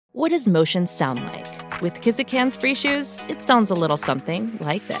What does motion sound like? With Kizikans free shoes, it sounds a little something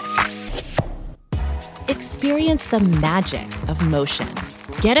like this. Experience the magic of motion.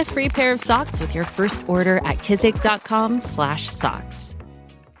 Get a free pair of socks with your first order at kizik.com/socks.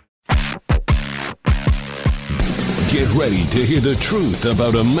 Get ready to hear the truth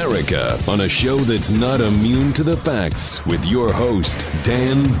about America on a show that's not immune to the facts with your host,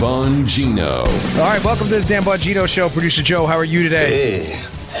 Dan Bongino. All right, welcome to the Dan Bongino Show. Producer Joe, how are you today? Hey,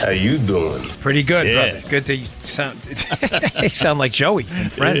 how you doing? Pretty good, Yeah. brother. Good to sound. You sound like Joey from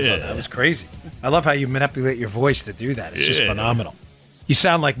Friends. Yeah. That was crazy. I love how you manipulate your voice to do that. It's just phenomenal. You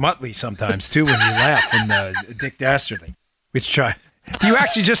sound like Muttley sometimes, too, when you laugh in Dick Dastardly. You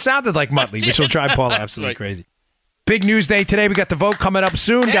actually just sounded like Muttley, which will drive Paul absolutely crazy. Big news day today. We got the vote coming up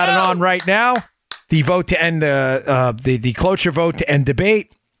soon. Got it on right now. The vote to end the cloture vote to end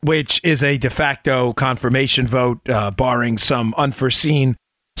debate, which is a de facto confirmation vote, barring some unforeseen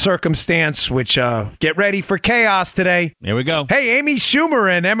circumstance, which get ready for chaos today. There we go. Hey, Amy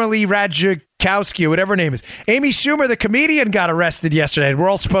Schumer and Emily Ratajkowski, whatever her name is. Amy Schumer, the comedian, got arrested yesterday, and we're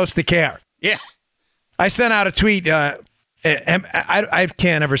all supposed to care. Yeah. I sent out a tweet. I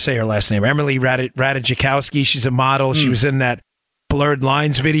can't ever say her last name. Emily Ratajkowski. She's a model. She was in that Blurred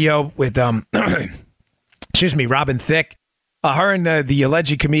Lines video with, Robin Thicke. Her and the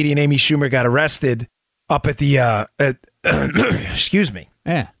alleged comedian Amy Schumer got arrested up at the, excuse me.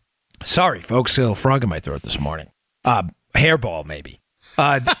 Yeah. Sorry, folks. A little frog in my throat this morning. Hairball, maybe.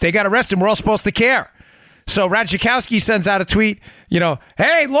 They got arrested. We're all supposed to care. So Ratajkowski sends out a tweet,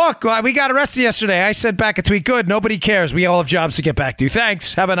 hey, look, we got arrested yesterday. I sent back a tweet. Good. Nobody cares. We all have jobs to get back to.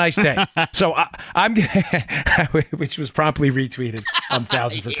 Thanks. Have a nice day. So I'm which was promptly retweeted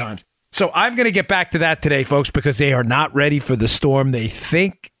thousands of times. So I'm going to get back to that today, folks, because they are not ready for the storm they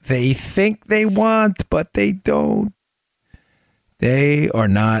think they want, but they don't. They are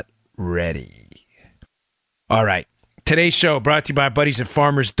not ready. All right. Today's show brought to you by our buddies at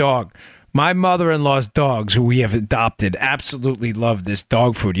Farmer's Dog. My mother-in-law's dogs, who we have adopted, absolutely love this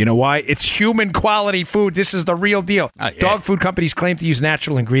dog food. You know why? It's human quality food. This is the real deal. Oh, yeah. Dog food companies claim to use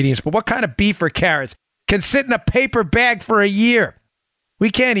natural ingredients, but what kind of beef or carrots can sit in a paper bag for a year?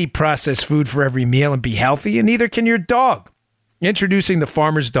 We can't eat processed food for every meal and be healthy, and neither can your dog. Introducing the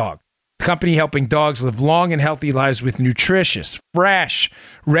Farmer's Dog, a company helping dogs live long and healthy lives with nutritious, fresh,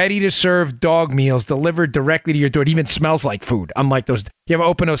 ready-to-serve dog meals delivered directly to your door. It even smells like food, unlike those. You ever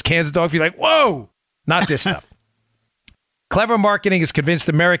open those cans of dog food, you're like, whoa, not this stuff. Clever marketing has convinced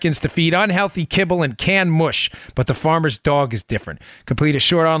Americans to feed unhealthy kibble and canned mush, but the Farmer's Dog is different. Complete a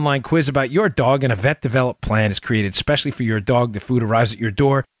short online quiz about your dog, and a vet-developed plan is created especially for your dog. The food arrives at your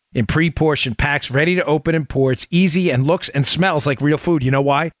door in pre-portioned packs, ready to open and pour. It's easy and looks and smells like real food. You know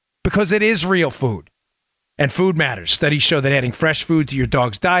why? Because it is real food. And food matters. Studies show that adding fresh food to your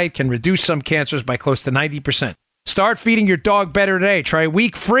dog's diet can reduce some cancers by close to 90%. Start feeding your dog better today. Try a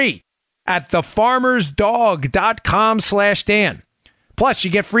week free at thefarmersdog.com/Dan. Plus,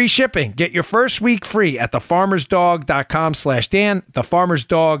 you get free shipping. Get your first week free at thefarmersdog.com/Dan,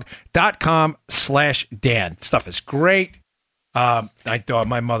 thefarmersdog.com/Dan. Stuff is great.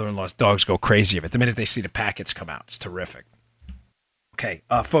 My mother-in-law's dogs go crazy of it the minute they see the packets come out. It's terrific. Okay,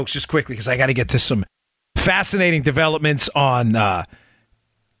 folks, just quickly, because I got to get to some fascinating developments on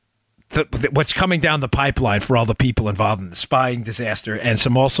what's coming down the pipeline for all the people involved in the spying disaster, and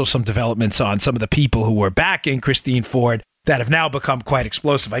some developments on some of the people who were backing Christine Ford that have now become quite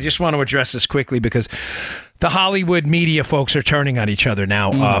explosive. I just want to address this quickly because the Hollywood media folks are turning on each other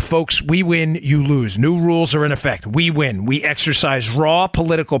now. Folks, we win, you lose. New rules are in effect. We win. We exercise raw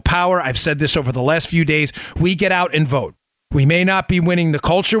political power. I've said this over the last few days. We get out and vote. We may not be winning the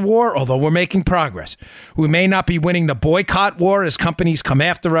culture war, although we're making progress. We may not be winning the boycott war as companies come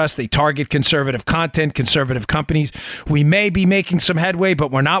after us. They target conservative content, conservative companies. We may be making some headway,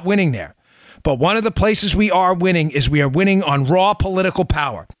 but we're not winning there. But one of the places we are winning is we are winning on raw political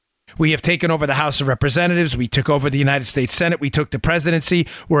power. We have taken over the House of Representatives. We took over the United States Senate. We took the presidency.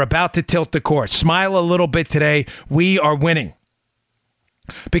 We're about to tilt the course. Smile a little bit today. We are winning.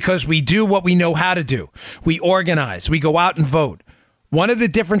 Because we do what we know how to do. We organize. We go out and vote. One of the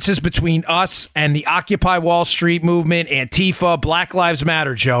differences between us and the Occupy Wall Street movement, Antifa, Black Lives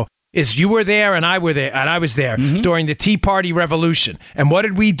Matter, Joe, is you were there and I was there during the Tea Party revolution. And what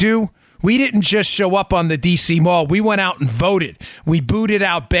did we do? We didn't just show up on the D.C. Mall. We went out and voted. We booted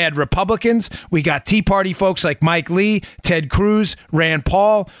out bad Republicans. We got Tea Party folks like Mike Lee, Ted Cruz, Rand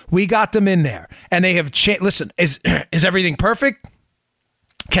Paul. We got them in there. And they have changed. Listen, is everything perfect?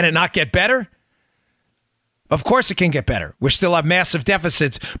 Can it not get better? Of course it can get better. We still have massive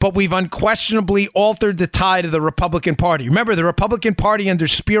deficits, but we've unquestionably altered the tide of the Republican Party. Remember, the Republican Party under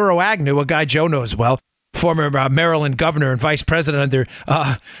Spiro Agnew, a guy Joe knows well, former Maryland governor and vice president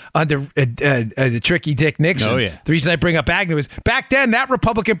under the tricky Dick Nixon. Oh, yeah. The reason I bring up Agnew is back then that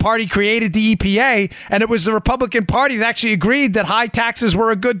Republican Party created the EPA, and it was the Republican Party that actually agreed that high taxes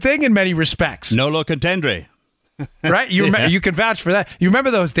were a good thing in many respects. Nolo contendere. Right? You can vouch for that. You remember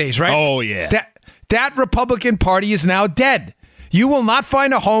those days, right? Oh, yeah. That Republican Party is now dead. You will not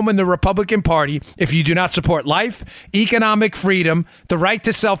find a home in the Republican Party if you do not support life, economic freedom, the right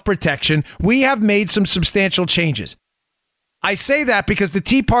to self-protection. We have made some substantial changes. I say that because the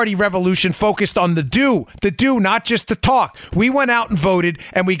Tea Party revolution focused on the do, not just the talk. We went out and voted,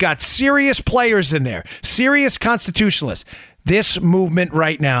 and we got serious players in there, serious constitutionalists. This movement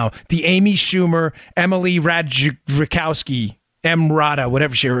right now, the Amy Schumer, Emily Ratajkowski, Rada,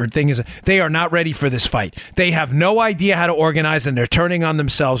 whatever her thing is, they are not ready for this fight. They have no idea how to organize, and they're turning on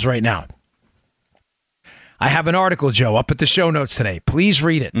themselves right now. I have an article, Joe, up at the show notes today. Please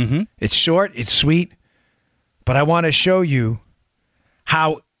read it. Mm-hmm. It's short, it's sweet, but I want to show you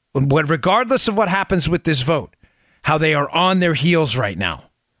how, regardless of what happens with this vote, how they are on their heels right now.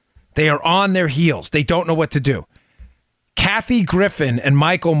 They are on their heels. They don't know what to do. Kathy Griffin and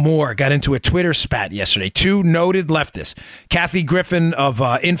Michael Moore got into a Twitter spat yesterday. Two noted leftists. Kathy Griffin of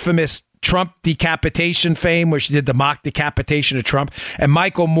infamous Trump decapitation fame, where she did the mock decapitation of Trump, and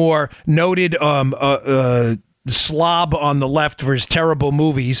Michael Moore, noted slob on the left for his terrible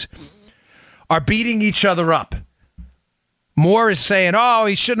movies, are beating each other up. Moore is saying, oh,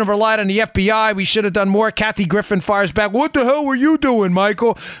 he shouldn't have relied on the FBI. We should have done more. Kathy Griffin fires back. What the hell were you doing,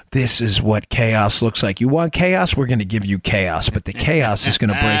 Michael? This is what chaos looks like. You want chaos? We're going to give you chaos, but the chaos is going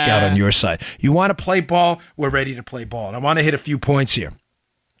to break out on your side. You want to play ball? We're ready to play ball. And I want to hit a few points here.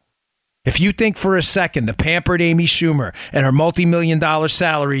 If you think for a second the pampered Amy Schumer and her multi-million-dollar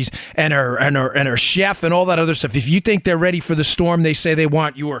salaries and her chef and all that other stuff, if you think they're ready for the storm they say they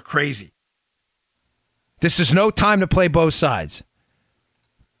want, you are crazy. This is no time to play both sides.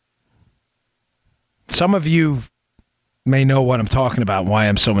 Some of you may know what I'm talking about and why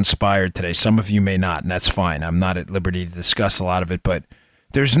I'm so inspired today. Some of you may not, and that's fine. I'm not at liberty to discuss a lot of it, but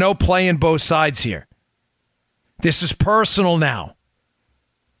there's no playing both sides here. This is personal now.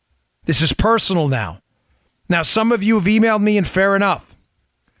 This is personal now. Now, some of you have emailed me, and fair enough.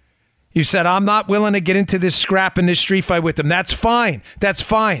 You said, I'm not willing to get into this scrap in this street fight with them. That's fine. That's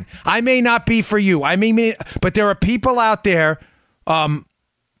fine. I may not be for you. But there are people out there who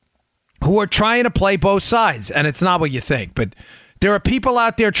are trying to play both sides. And it's not what you think. But there are people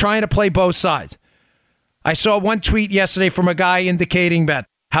out there trying to play both sides. I saw one tweet yesterday from a guy indicating that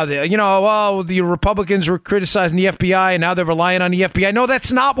how the Republicans were criticizing the FBI and now they're relying on the FBI. No,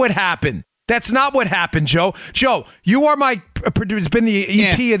 that's not what happened. That's not what happened, Joe. Joe, you are has been the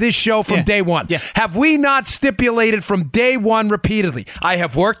EP of this show from day one. Yeah. Have we not stipulated from day one repeatedly? I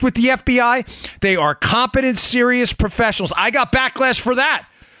have worked with the FBI. They are competent, serious professionals. I got backlash for that.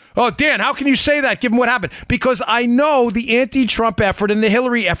 Oh, Dan, how can you say that given what happened? Because I know the anti-Trump effort and the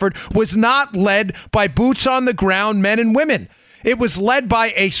Hillary effort was not led by boots on the ground men and women. It was led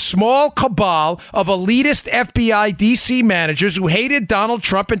by a small cabal of elitist FBI DC managers who hated Donald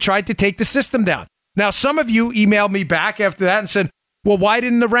Trump and tried to take the system down. Now, some of you emailed me back after that and said, well, why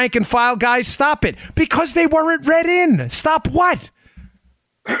didn't the rank and file guys stop it? Because they weren't read in. Stop what?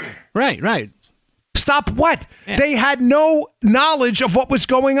 Right. Stop what? Yeah. They had no knowledge of what was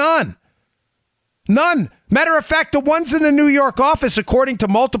going on. None. Matter of fact, the ones in the New York office, according to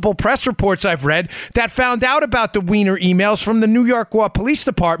multiple press reports I've read, that found out about the Wiener emails from the New York Police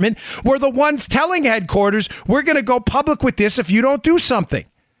Department were the ones telling headquarters, we're going to go public with this if you don't do something.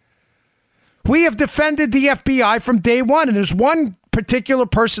 We have defended the FBI from day one, and there's one particular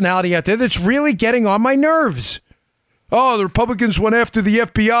personality out there that's really getting on my nerves. Oh, the Republicans went after the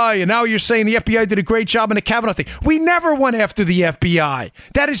FBI, and now you're saying the FBI did a great job in the Kavanaugh thing. We never went after the FBI.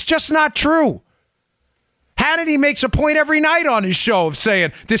 That is just not true. Hannity makes a point every night on his show of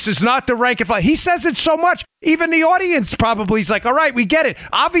saying, this is not the rank and file. He says it so much, even the audience probably is like, all right, we get it.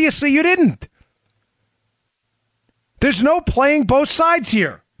 Obviously, you didn't. There's no playing both sides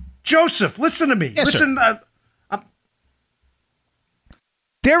here. Joseph, listen to me. Yes, listen.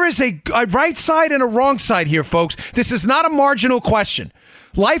 There is a right side and a wrong side here, folks. This is not a marginal question.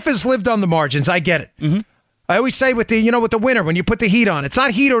 Life is lived on the margins. I get it. Mm-hmm. I always say with the winter, when you put the heat on, it's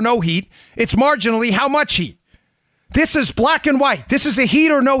not heat or no heat. It's marginally how much heat. This is black and white. This is a heat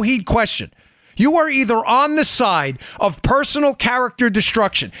or no heat question. You are either on the side of personal character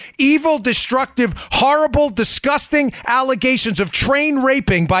destruction, evil, destructive, horrible, disgusting allegations of train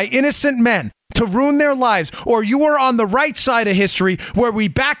raping by innocent men, to ruin their lives, or you are on the right side of history where we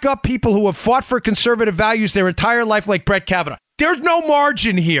back up people who have fought for conservative values their entire life like Brett Kavanaugh. There's no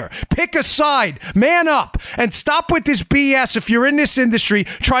margin here. Pick a side, man up, and stop with this BS if you're in this industry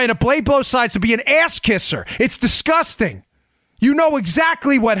trying to play both sides to be an ass kisser. It's disgusting. You know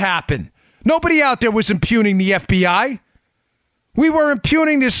exactly what happened. Nobody out there was impugning the FBI. We were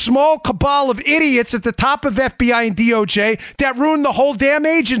impugning this small cabal of idiots at the top of FBI and DOJ that ruined the whole damn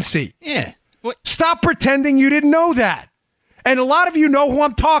agency. Yeah. What? Stop pretending you didn't know that. And a lot of you know who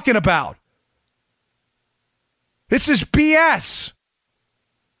I'm talking about. This is BS.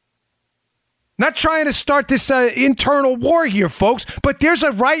 Not trying to start this internal war here, folks, but there's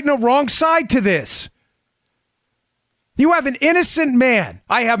a right and a wrong side to this. You have an innocent man,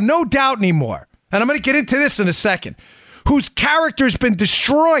 I have no doubt anymore, and I'm going to get into this in a second, whose character's been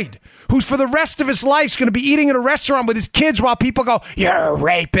destroyed, who's for the rest of his life is going to be eating in a restaurant with his kids while people go, you're a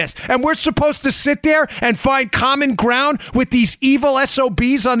rapist. And we're supposed to sit there and find common ground with these evil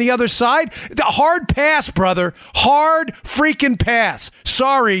SOBs on the other side? The hard pass, brother. Hard freaking pass.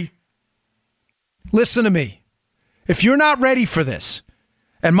 Sorry. Listen to me. If you're not ready for this,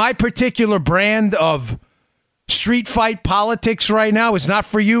 and my particular brand of street fight politics right now is not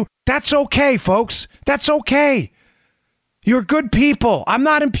for you, that's okay, folks. That's okay. You're good people. I'm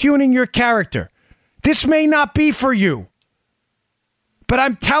not impugning your character. This may not be for you. But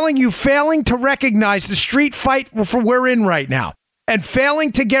I'm telling you, failing to recognize the street fight we're in right now and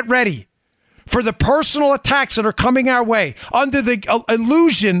failing to get ready for the personal attacks that are coming our way under the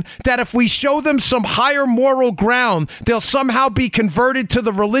illusion that if we show them some higher moral ground, they'll somehow be converted to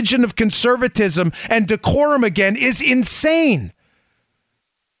the religion of conservatism and decorum again is insane.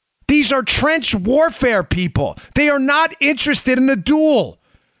 These are trench warfare people. They are not interested in a duel.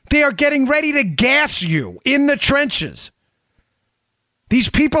 They are getting ready to gas you in the trenches. These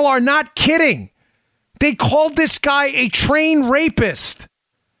people are not kidding. They called this guy a trained rapist.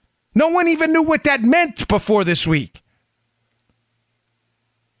 No one even knew what that meant before this week.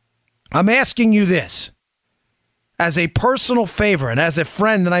 I'm asking you this as a personal favor and as a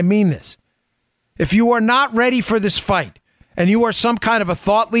friend, and I mean this. If you are not ready for this fight, and you are some kind of a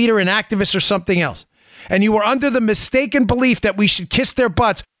thought leader, an activist, or something else, and you are under the mistaken belief that we should kiss their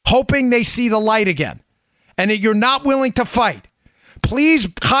butts, hoping they see the light again, and that you're not willing to fight, please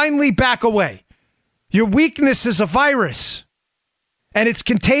kindly back away. Your weakness is a virus, and it's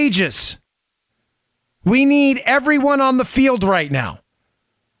contagious. We need everyone on the field right now.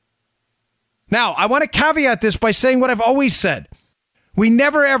 Now, I want to caveat this by saying what I've always said. We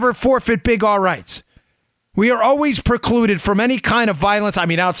never, ever forfeit big R rights. We are always precluded from any kind of violence. I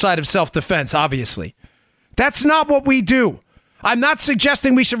mean, outside of self-defense, obviously. That's not what we do. I'm not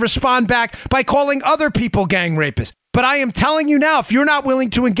suggesting we should respond back by calling other people gang rapists. But I am telling you now, if you're not willing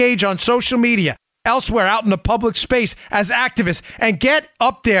to engage on social media, elsewhere out in the public space as activists, and get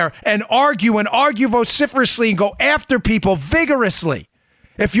up there and argue vociferously and go after people vigorously,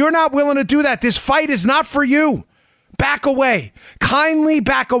 if you're not willing to do that, this fight is not for you. Back away. Kindly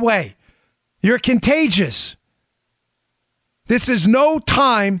back away. You're contagious. This is no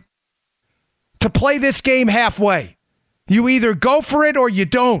time to play this game halfway. You either go for it or you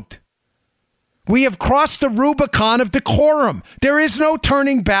don't. We have crossed the Rubicon of decorum. There is no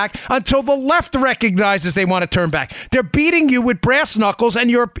turning back until the left recognizes they want to turn back. They're beating you with brass knuckles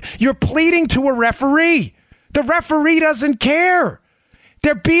and you're pleading to a referee. The referee doesn't care.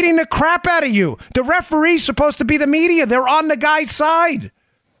 They're beating the crap out of you. The referee's supposed to be the media. They're on the guy's side.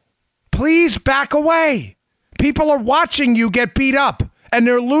 Please back away. People are watching you get beat up, and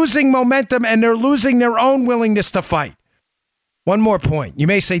they're losing momentum, and they're losing their own willingness to fight. One more point. You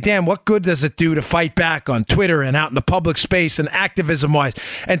may say, Dan, what good does it do to fight back on Twitter and out in the public space and activism-wise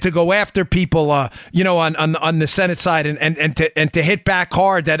and to go after people, on the Senate side and to hit back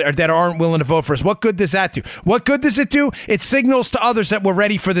hard that aren't willing to vote for us? What good does that do? What good does it do? It signals to others that we're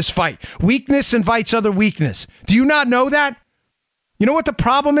ready for this fight. Weakness invites other weakness. Do you not know that? You know what the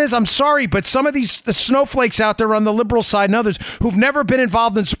problem is? I'm sorry, but some of the snowflakes out there on the liberal side and others who've never been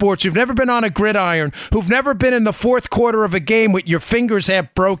involved in sports, who've never been on a gridiron, who've never been in the fourth quarter of a game with your fingers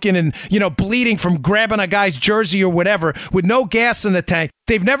half broken and, bleeding from grabbing a guy's jersey or whatever with no gas in the tank.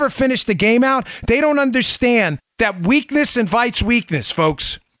 They've never finished the game out. They don't understand that weakness invites weakness,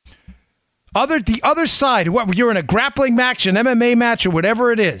 folks. The other side, you're in a grappling match, an MMA match, or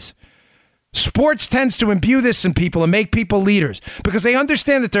whatever it is. Sports tends to imbue this in people and make people leaders because they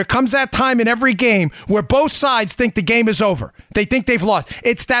understand that there comes that time in every game where both sides think the game is over. They think they've lost.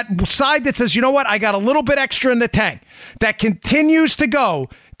 It's that side that says, you know what, I got a little bit extra in the tank that continues to go.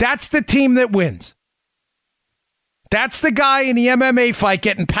 That's the team that wins. That's the guy in the MMA fight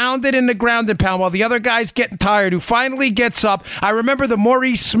getting pounded in the ground and pound while the other guy's getting tired, who finally gets up. I remember the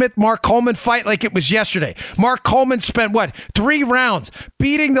Maurice Smith-Mark Coleman fight like it was yesterday. Mark Coleman spent, 3 rounds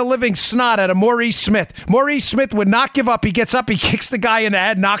beating the living snot out of Maurice Smith. Maurice Smith would not give up. He gets up, he kicks the guy in the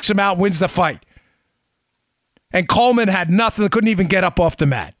head, knocks him out, wins the fight. And Coleman had nothing, couldn't even get up off the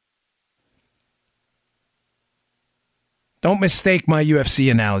mat. Don't mistake my UFC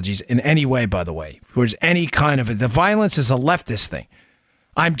analogies in any way, by the way. There's any kind of it. The violence is a leftist thing.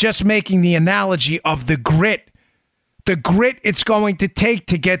 I'm just making the analogy of the grit it's going to take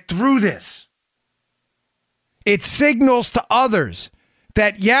to get through this. It signals to others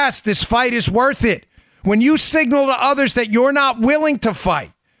that, yes, this fight is worth it. When you signal to others that you're not willing to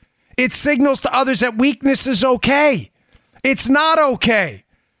fight, it signals to others that weakness is okay. It's not okay.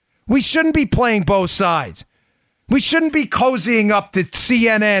 We shouldn't be playing both sides. We shouldn't be cozying up to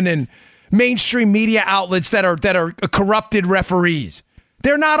CNN and mainstream media outlets that are corrupted referees.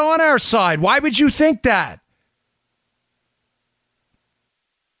 They're not on our side. Why would you think that?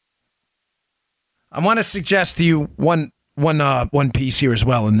 I want to suggest to you one piece here as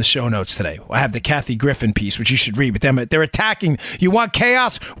well in the show notes today. I have the Kathy Griffin piece, which you should read. But they're attacking. You want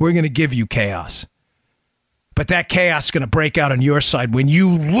chaos? We're going to give you chaos. But that chaos is going to break out on your side when you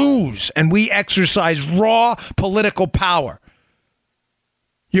lose and we exercise raw political power.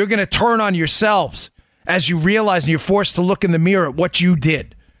 You're going to turn on yourselves as you realize and you're forced to look in the mirror at what you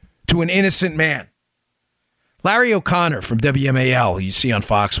did to an innocent man. Larry O'Connor from WMAL, who you see on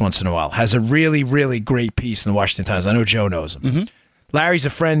Fox once in a while, has a really, really great piece in the Washington Times. I know Joe knows him. Mm-hmm. Larry's a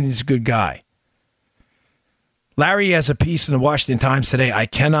friend. He's a good guy. Larry has a piece in the Washington Times today I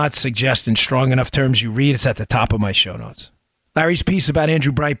cannot suggest in strong enough terms you read. It's at the top of my show notes. Larry's piece about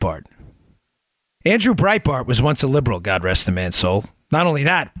Andrew Breitbart. Andrew Breitbart was once a liberal, God rest the man's soul. Not only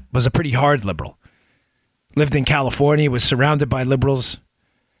that, was a pretty hard liberal. Lived in California, was surrounded by liberals.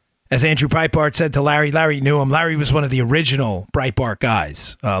 As Andrew Breitbart said to Larry, Larry knew him. Larry was one of the original Breitbart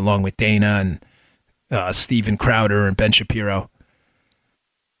guys, along with Dana and Steven Crowder and Ben Shapiro.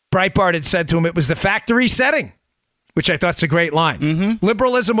 Breitbart had said to him it was the factory setting, which I thought's a great line. Mm-hmm.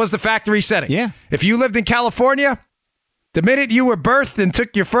 Liberalism was the factory setting. Yeah. If you lived in California, the minute you were birthed and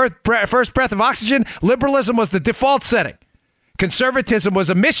took your first breath of oxygen, liberalism was the default setting. Conservatism was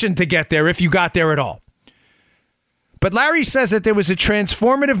a mission to get there if you got there at all. But Larry says that there was a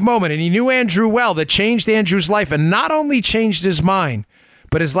transformative moment, and he knew Andrew well, that changed Andrew's life and not only changed his mind,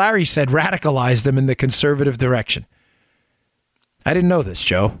 but as Larry said, radicalized him in the conservative direction. I didn't know this,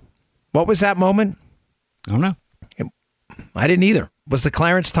 Joe. What was that moment? I don't know. I didn't either. It was the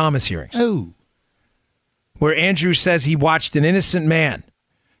Clarence Thomas hearings. Oh. Where Andrew says he watched an innocent man,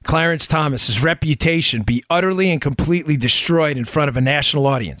 Clarence Thomas, his reputation be utterly and completely destroyed in front of a national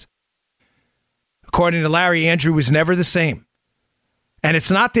audience. According to Larry, Andrew was never the same. And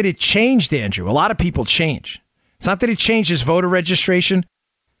it's not that it changed Andrew. A lot of people change. It's not that it changed his voter registration,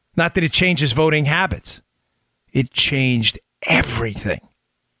 not that it changed his voting habits. It changed everything.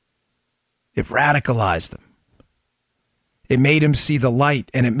 It radicalized him. It made him see the light,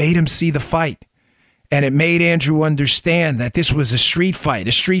 and it made him see the fight. And it made Andrew understand that this was a street fight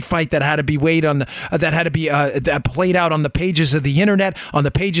that had to be played out on the pages of the internet, on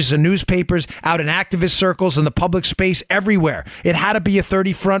the pages of newspapers, out in activist circles, in the public space, everywhere. It had to be a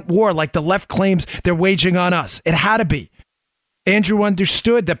 30-front war like the left claims they're waging on us. It had to be. Andrew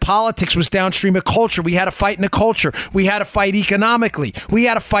understood that politics was downstream of culture. We had to fight in the culture. We had to fight economically. We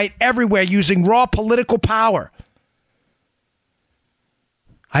had to fight everywhere using raw political power.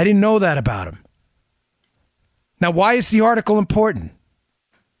 I didn't know that about him. Now, why is the article important?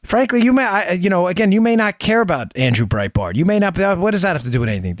 Frankly, you may not care about Andrew Breitbart. You may not. What does that have to do with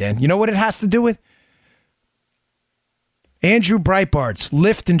anything, Dan? You know what it has to do with? Andrew Breitbart's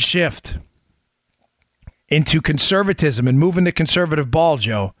lift and shift into conservatism and moving the conservative ball,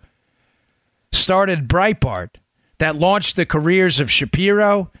 Joe, started Breitbart that launched the careers of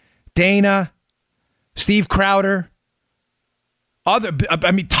Shapiro, Dana, Steve Crowder,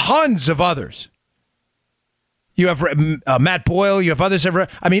 tons of others. You have Matt Boyle, you have others.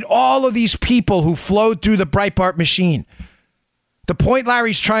 All of these people who flowed through the Breitbart machine. The point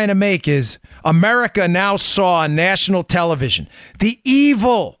Larry's trying to make is America now saw on national television the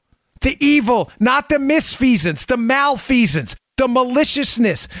evil, not the misfeasance, the malfeasance, the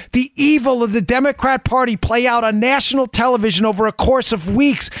maliciousness, the evil of the Democrat Party play out on national television over a course of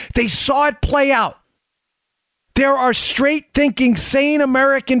weeks. They saw it play out. There are straight-thinking, sane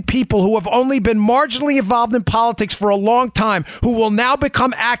American people who have only been marginally involved in politics for a long time who will now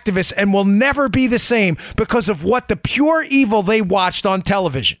become activists and will never be the same because of what the pure evil they watched on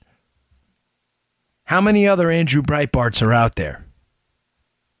television. How many other Andrew Breitbarts are out there?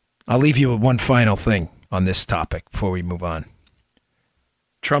 I'll leave you with one final thing on this topic before we move on.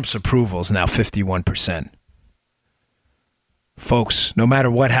 Trump's approval is now 51%. Folks, no matter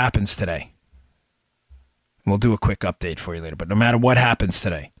what happens today, we'll do a quick update for you later, but no matter what happens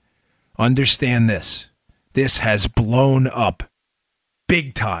today, understand this. This has blown up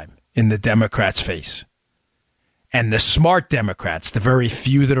big time in the Democrats' face. And the smart Democrats, the very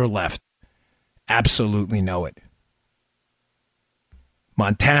few that are left, absolutely know it.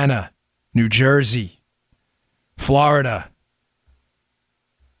 Montana, New Jersey, Florida,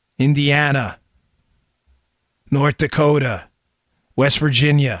 Indiana, North Dakota, West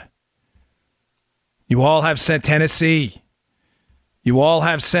Virginia. You all have Tennessee. You all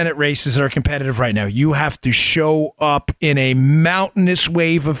have Senate races that are competitive right now. You have to show up in a mountainous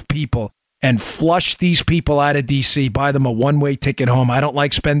wave of people and flush these people out of D.C., buy them a one-way ticket home. I don't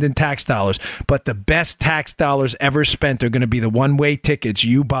like spending tax dollars, but the best tax dollars ever spent are going to be the one-way tickets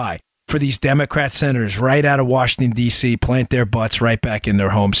you buy for these Democrat senators right out of Washington, D.C., plant their butts right back in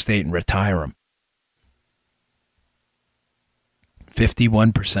their home state and retire them.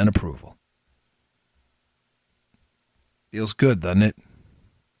 51% approval. Feels good, doesn't it?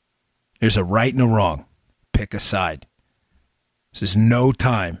 There's a right and a wrong. Pick a side. This is no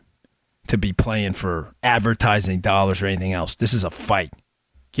time to be playing for advertising dollars or anything else. This is a fight.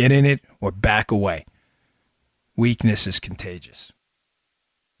 Get in it or back away. Weakness is contagious.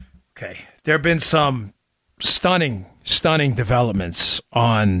 Okay. There have been some stunning developments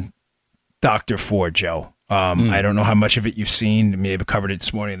on Dr. Ford, Joe. I don't know how much of it you've seen. Maybe covered it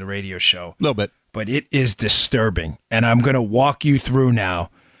this morning in the radio show. A little bit. But it is disturbing. And I'm going to walk you through now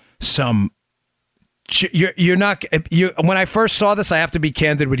some... You're not. When I first saw this, I have to be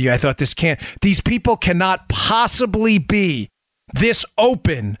candid with you. I thought these people cannot possibly be this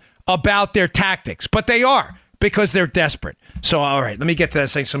open about their tactics, but they are because they're desperate. So, all right, let me get to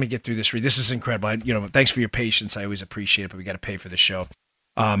that. Let me get through this. This is incredible. Thanks for your patience. I always appreciate it, but we got to pay for the show.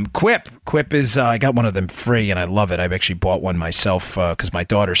 Quip is. I got one of them free, and I love it. I've actually bought one myself because my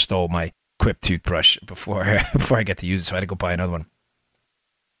daughter stole my Quip toothbrush before I get to use it, so I had to go buy another one.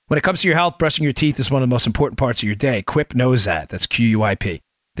 When it comes to your health, brushing your teeth is one of the most important parts of your day. Quip knows that. That's QUIP.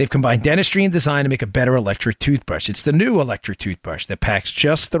 They've combined dentistry and design to make a better electric toothbrush. It's the new electric toothbrush that packs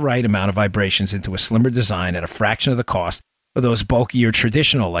just the right amount of vibrations into a slimmer design at a fraction of the cost of those bulkier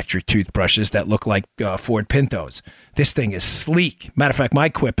traditional electric toothbrushes that look like Ford Pintos. This thing is sleek. Matter of fact, my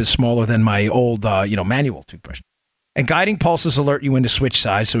Quip is smaller than my old manual toothbrush. And guiding pulses alert you when to switch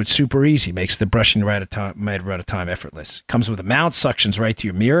sides, so it's super easy. Makes the brushing right out of time effortless. Comes with a mount, suctions right to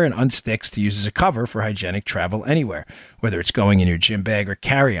your mirror, and unsticks to use as a cover for hygienic travel anywhere, whether it's going in your gym bag or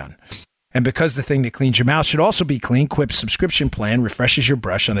carry-on. And because the thing that cleans your mouth should also be clean, Quip's subscription plan refreshes your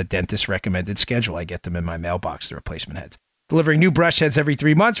brush on a dentist-recommended schedule. I get them in my mailbox, the replacement heads. Delivering new brush heads every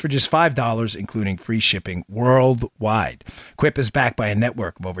 3 months for just $5, including free shipping worldwide. Quip is backed by a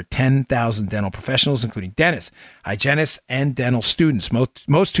network of over 10,000 dental professionals, including dentists, hygienists, and dental students.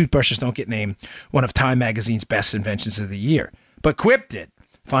 Most toothbrushes don't get named one of Time Magazine's best inventions of the year, but Quip did.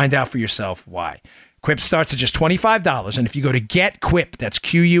 Find out for yourself why. Quip starts at just $25, and if you go to GetQuip, that's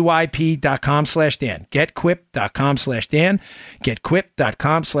QUIP.com/Dan, GetQuip.com/Dan,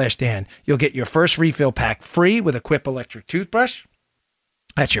 GetQuip.com/Dan, you'll get your first refill pack free with a Quip electric toothbrush.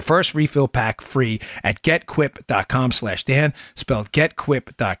 That's your first refill pack free at getquip.com/Dan, spelled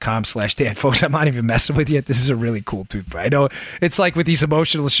getquip.com/Dan. Folks, I'm not even messing with you. This is a really cool toothbrush. I know it's like with these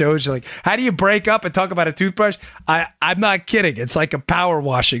emotional shows, you're like, how do you break up and talk about a toothbrush? I'm not kidding. It's like a power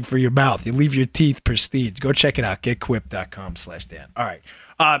washing for your mouth. You leave your teeth pristine. Go check it out, getquip.com/Dan. All right.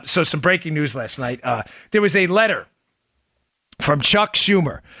 So some breaking news last night. There was a letter from Chuck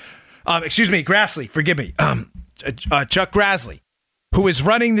Schumer. Grassley, forgive me. Chuck Grassley, who is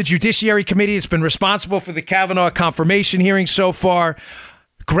running the Judiciary Committee. It's been responsible for the Kavanaugh confirmation hearing so far.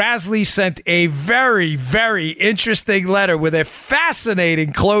 Grassley sent a very, very interesting letter with a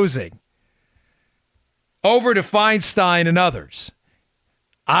fascinating closing over to Feinstein and others.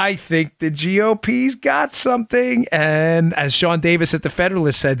 I think the GOP's got something. And as Sean Davis at the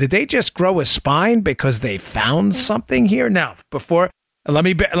Federalist said, did they just grow a spine because they found something here? Now, let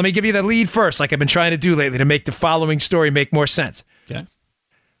me give you the lead first, like I've been trying to do lately, to make the following story make more sense. Okay.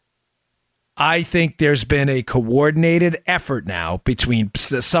 I think there's been a coordinated effort now between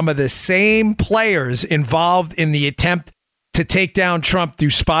some of the same players involved in the attempt to take down Trump through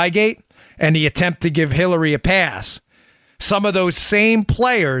Spygate and the attempt to give Hillary a pass. Some of those same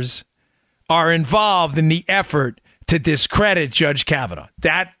players are involved in the effort to discredit Judge Kavanaugh.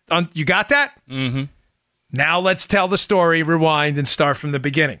 You got that? Mm-hmm. Now let's tell the story, rewind, and start from the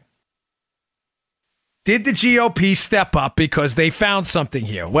beginning. Did the GOP step up because they found something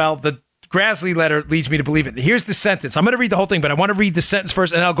here? Well, the Grassley letter leads me to believe it. Here's the sentence. I'm going to read the whole thing, but I want to read the sentence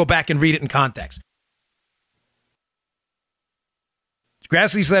first, and I'll go back and read it in context.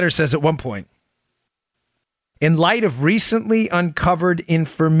 Grassley's letter says at one point, in light of recently uncovered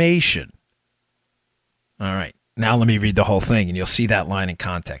information. All right, now let me read the whole thing, and you'll see that line in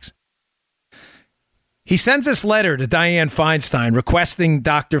context. He sends this letter to Dianne Feinstein requesting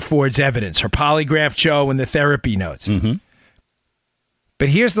Dr. Ford's evidence, her polygraph Joe, and the therapy notes. Mm-hmm. But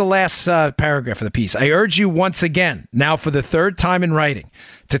here's the last paragraph of the piece. I urge you once again, now for the third time in writing,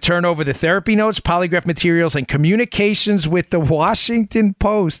 to turn over the therapy notes, polygraph materials, and communications with the Washington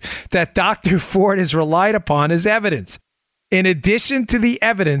Post that Dr. Ford has relied upon as evidence. In addition to the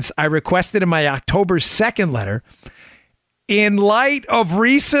evidence I requested in my October 2nd letter, in light of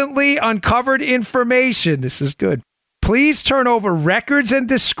recently uncovered information, this is good, please turn over records and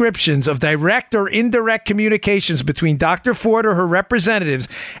descriptions of direct or indirect communications between Dr. Ford or her representatives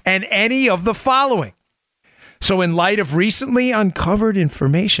and any of the following. So in light of recently uncovered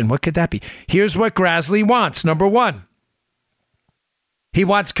information, what could that be? Here's what Grassley wants. Number one, he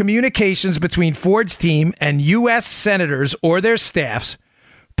wants communications between Ford's team and U.S. senators or their staffs,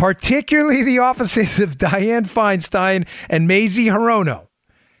 particularly the offices of Dianne Feinstein and Mazie Hirono.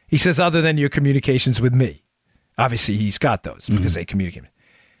 He says, other than your communications with me. Obviously, he's got those because they communicate.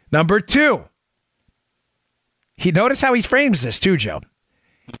 Number two, notice how he frames this too, Joe.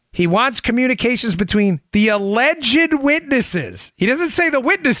 He wants communications between the alleged witnesses. He doesn't say the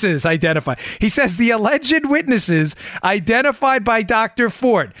witnesses identified. He says the alleged witnesses identified by Dr.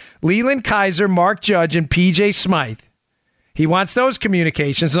 Ford, Leland Kaiser, Mark Judge, and P.J. Smythe. He wants those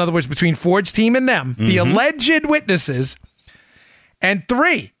communications, in other words, between Ford's team and them, the alleged witnesses. And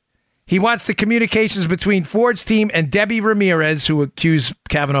three, he wants the communications between Ford's team and Debbie Ramirez, who accused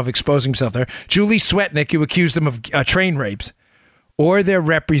Kavanaugh of exposing himself there, Julie Swetnick, who accused him of train rapes, or their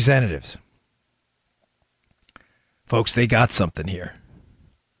representatives. Folks, they got something here.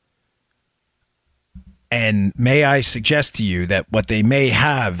 And may I suggest to you that what they may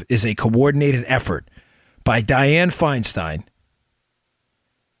have is a coordinated effort by Dianne Feinstein,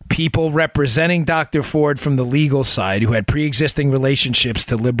 people representing Dr. Ford from the legal side who had pre-existing relationships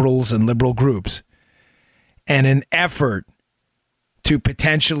to liberals and liberal groups, and an effort to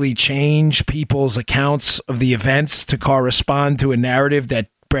potentially change people's accounts of the events to correspond to a narrative that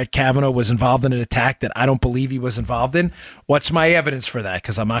Brett Kavanaugh was involved in an attack that I don't believe he was involved in. What's my evidence for that?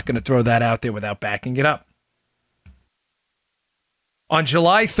 Because I'm not going to throw that out there without backing it up. On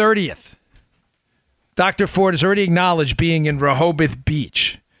July 30th, Dr. Ford has already acknowledged being in Rehoboth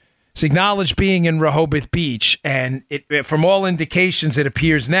Beach. It's acknowledged being in Rehoboth Beach, and from all indications, it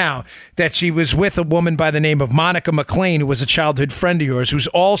appears now that she was with a woman by the name of Monica McClain, who was a childhood friend of yours, who's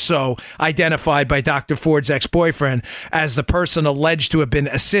also identified by Dr. Ford's ex-boyfriend as the person alleged to have been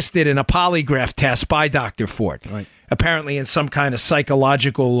assisted in a polygraph test by Dr. Ford. Right. Apparently in some kind of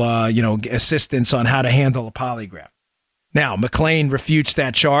psychological assistance on how to handle a polygraph. Now, McClain refutes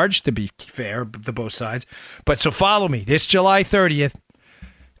that charge, to be fair to both sides. But so follow me. This July 30th,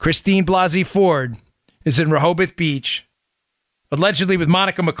 Christine Blasey Ford is in Rehoboth Beach, allegedly with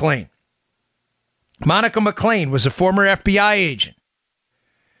Monica McClain. Monica McClain was a former FBI agent.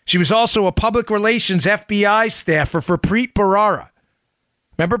 She was also a public relations FBI staffer for Preet Bharara.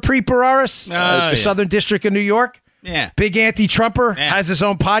 Remember Preet Bharara? The Southern District of New York? Yeah. Big anti-Trumper, has his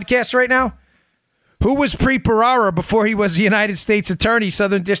own podcast right now. Who was Preet Bharara before he was the United States Attorney,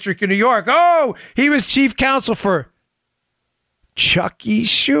 Southern District of New York? Oh, he was chief counsel for Chucky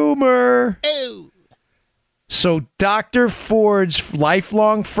Schumer. Ew. So Dr. Ford's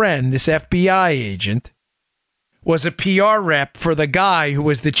lifelong friend, this FBI agent, was a PR rep for the guy who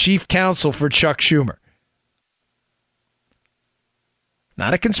was the chief counsel for Chuck Schumer.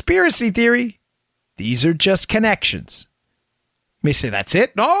 Not a conspiracy theory. These are just connections. You may say, that's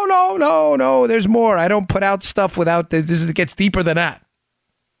it? No. There's more. I don't put out stuff without this. It gets deeper than that.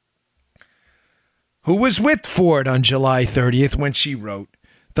 Who was with Ford on July 30th when she wrote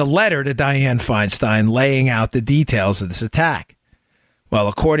the letter to Dianne Feinstein laying out the details of this attack? Well,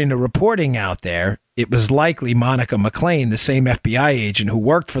 according to reporting out there, it was likely Monica McClain, the same FBI agent who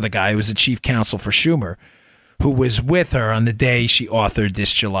worked for the guy who was the chief counsel for Schumer, who was with her on the day she authored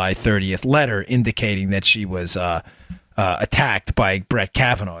this July 30th letter indicating that she was attacked by Brett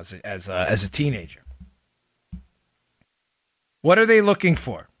Kavanaugh as a teenager. What are they looking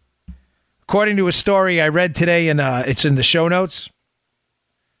for? According to a story I read today, and it's in the show notes,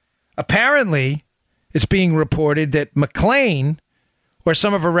 apparently it's being reported that McClain or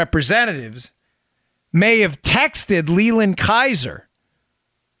some of her representatives may have texted Leland Kaiser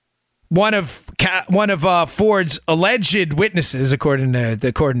one of Ford's alleged witnesses, according to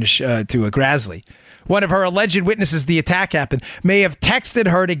Grassley, one of her alleged witnesses, the attack happened, may have texted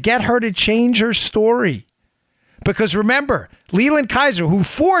her to get her to change her story. Because remember, Leland Kaiser, who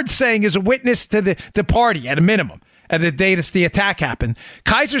Ford's saying is a witness to the party at a minimum, at the day the attack happened,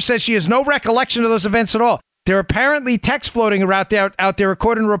 Kaiser says she has no recollection of those events at all. There are apparently texts floating out there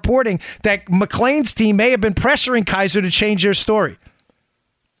according to reporting that McClain's team may have been pressuring Kaiser to change their story.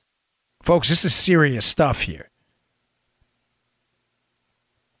 Folks, this is serious stuff here.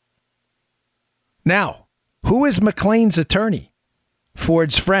 Now, who is McClain's attorney?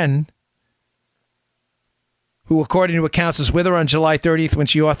 Ford's friend, who according to accounts is with her on July 30th when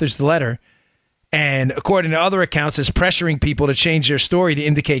she authors the letter, and according to other accounts is pressuring people to change their story to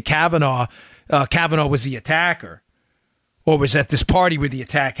indicate Kavanaugh was the attacker or was at this party where the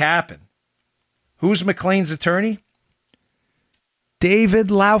attack happened. Who's McClain's attorney? David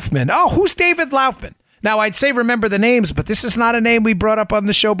Laufman. Oh, who's David Laufman? Now, I'd say remember the names, but this is not a name we brought up on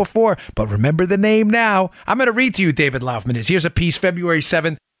the show before. But remember the name now. I'm going to read to you who David Laufman is. Here's a piece, February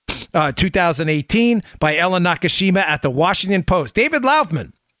 7th, 2018, by Ellen Nakashima at the Washington Post. David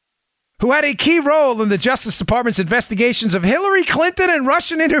Laufman, who had a key role in the Justice Department's investigations of Hillary Clinton and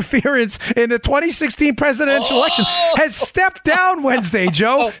Russian interference in the 2016 presidential election, has stepped down Wednesday,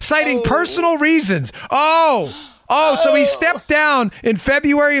 Joe, citing personal reasons. So he stepped down in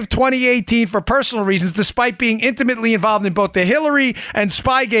February of 2018 for personal reasons, despite being intimately involved in both the Hillary and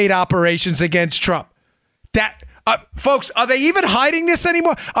Spygate operations against Trump. Folks, are they even hiding this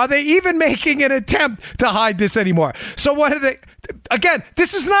anymore? Are they even making an attempt to hide this anymore? So what are they? Again,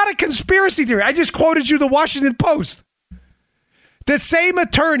 this is not a conspiracy theory. I just quoted you the Washington Post. The same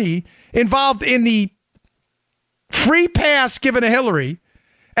attorney involved in the free pass given to Hillary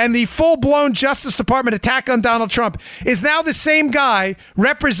and the full-blown Justice Department attack on Donald Trump is now the same guy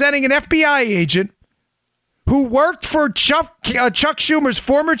representing an FBI agent who worked for Chuck Schumer's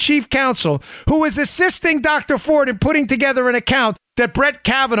former chief counsel, who was assisting Dr. Ford in putting together an account that Brett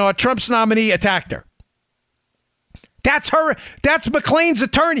Kavanaugh, Trump's nominee, attacked her. That's her. That's McClain's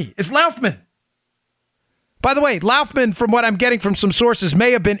attorney, is Laufman. By the way, Laufman, from what I'm getting from some sources,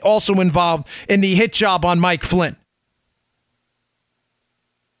 may have been also involved in the hit job on Mike Flynn.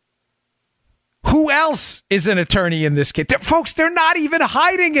 Who else is an attorney in this case? Folks, they're not even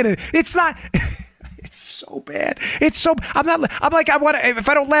hiding in it. It's not. It's so bad. It's so. I'm like, I want to. If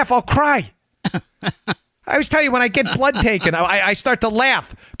I don't laugh, I'll cry. I always tell you, when I get blood taken, I start to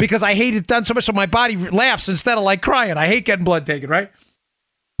laugh because I hate it done so much so my body laughs instead of like crying. I hate getting blood taken, right?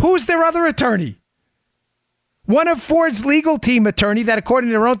 Who's their other attorney? One of Ford's legal team attorney that,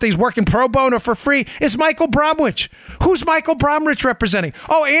 according to their own things, working pro bono for free is Michael Bromwich. Who's Michael Bromwich representing?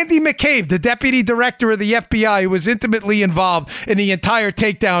 Oh, Andy McCabe, the deputy director of the FBI, who was intimately involved in the entire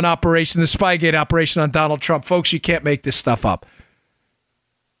takedown operation, the Spygate operation on Donald Trump. Folks, you can't make this stuff up.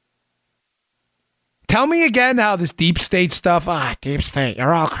 Tell me again how this deep state stuff, deep state,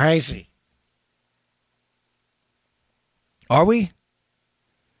 you're all crazy. Are we?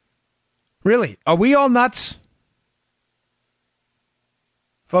 Really? Are we all nuts?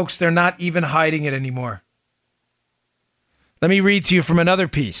 Folks, they're not even hiding it anymore. Let me read to you from another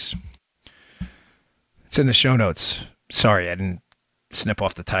piece. It's in the show notes. Sorry, I didn't snip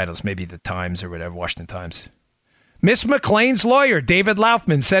off the titles. Maybe the Times or whatever, Washington Times. Miss McClain's lawyer, David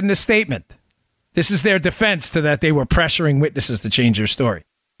Laufman, said in a statement, this is their defense to that they were pressuring witnesses to change their story.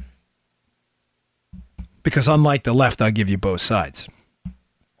 Because unlike the left, I'll give you both sides.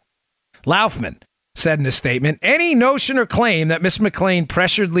 Laufman said in a statement, any notion or claim that Miss McClain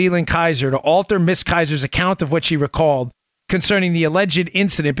pressured Leland Kaiser to alter Miss Kaiser's account of what she recalled concerning the alleged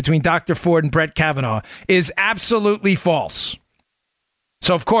incident between Dr. Ford and Brett Kavanaugh is absolutely false.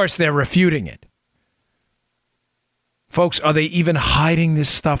 So, of course, they're refuting it. Folks, are they even hiding this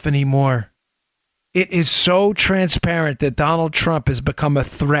stuff anymore? It is so transparent that Donald Trump has become a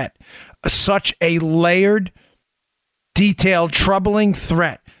threat, such a layered, detailed, troubling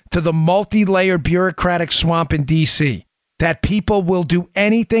threat to the multi-layered bureaucratic swamp in D.C. that people will do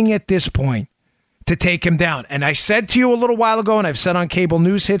anything at this point to take him down. And I said to you a little while ago, and I've said on cable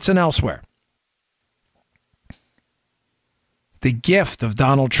news hits and elsewhere, the gift of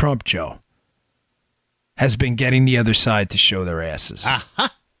Donald Trump, Joe, has been getting the other side to show their asses. Uh-huh.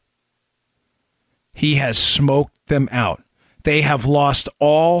 He has smoked them out. They have lost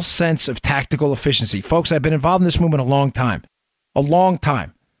all sense of tactical efficiency. Folks, I've been involved in this movement a long time. A long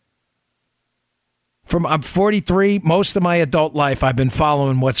time. I'm 43. Most of my adult life, I've been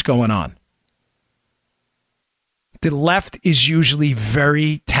following what's going on. The left is usually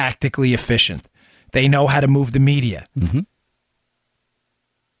very tactically efficient. They know how to move the media. Mm-hmm.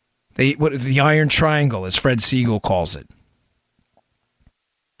 The Iron Triangle, as Fred Siegel calls it.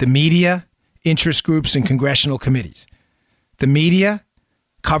 The media, interest groups, and congressional committees. The media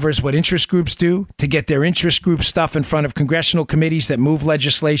covers what interest groups do to get their interest group stuff in front of congressional committees that move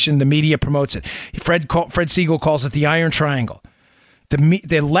legislation. The media promotes it. Fred Siegel calls it the Iron Triangle.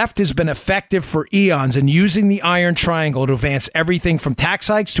 The left has been effective for eons in using the Iron Triangle to advance everything from tax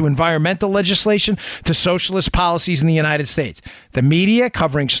hikes to environmental legislation to socialist policies in the United States. The media,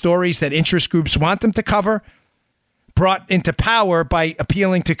 covering stories that interest groups want them to cover, brought into power by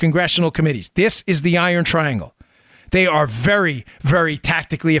appealing to congressional committees. This is the Iron Triangle. They are very, very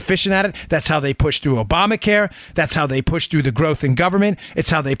tactically efficient at it. That's how they push through Obamacare. That's how they push through the growth in government. It's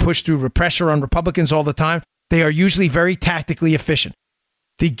how they push through pressure on Republicans all the time. They are usually very tactically efficient.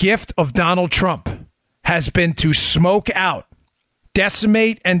 The gift of Donald Trump has been to smoke out,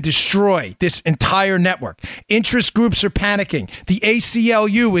 decimate, and destroy this entire network. Interest groups are panicking. The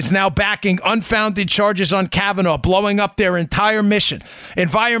ACLU is now backing unfounded charges on Kavanaugh, blowing up their entire mission.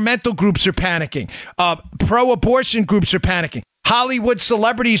 Environmental groups are panicking. Pro-abortion groups are panicking. Hollywood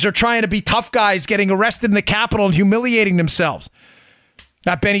celebrities are trying to be tough guys, getting arrested in the Capitol and humiliating themselves.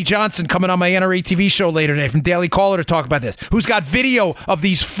 Got Benny Johnson coming on my NRA TV show later today from Daily Caller to talk about this. Who's got video of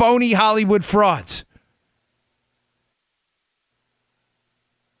these phony Hollywood frauds?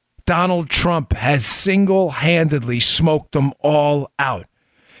 Donald Trump has single-handedly smoked them all out.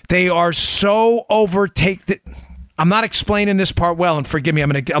 They are so overtaken. I'm not explaining this part well, and forgive me.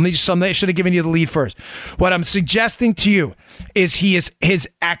 I should have given you the lead first. What I'm suggesting to you is his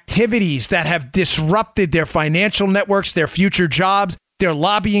activities that have disrupted their financial networks, their future jobs, their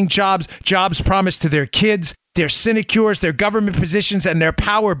lobbying jobs, jobs promised to their kids, their sinecures, their government positions, and their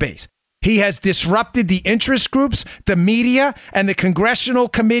power base. He has disrupted the interest groups, the media, and the congressional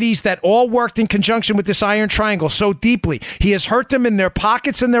committees that all worked in conjunction with this Iron Triangle so deeply. He has hurt them in their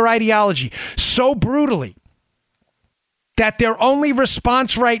pockets and their ideology so brutally that their only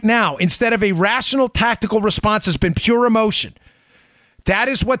response right now, instead of a rational tactical response, has been pure emotion. That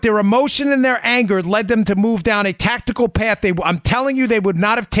is what their emotion and their anger led them to move down a tactical path I'm telling you they would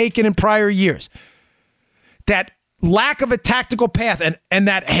not have taken in prior years. That lack of a tactical path and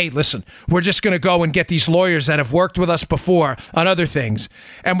that, hey, listen, we're just going to go and get these lawyers that have worked with us before on other things,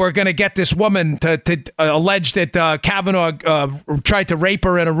 and we're going to get this woman to allege that Kavanaugh tried to rape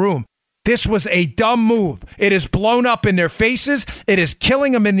her in a room. This was a dumb move. It is blown up in their faces. It is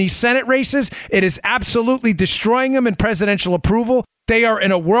killing them in these Senate races. It is absolutely destroying them in presidential approval. They are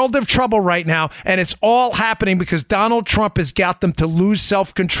in a world of trouble right now, and it's all happening because Donald Trump has got them to lose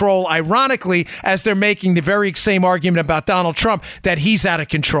self-control, ironically, as they're making the very same argument about Donald Trump, that he's out of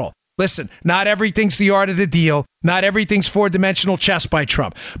control. Listen, not everything's the art of the deal. Not everything's four-dimensional chess by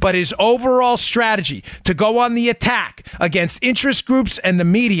Trump. But his overall strategy to go on the attack against interest groups and the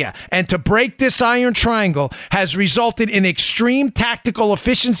media and to break this Iron Triangle has resulted in extreme tactical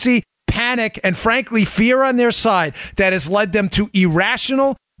efficiency, panic, and frankly, fear on their side that has led them to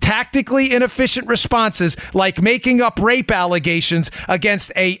irrational, tactically inefficient responses like making up rape allegations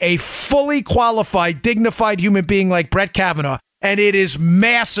against a fully qualified, dignified human being like Brett Kavanaugh, and it is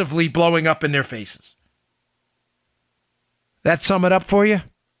massively blowing up in their faces. That sum it up for you?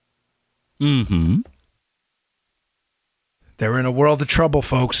 Mm-hmm. They're in a world of trouble,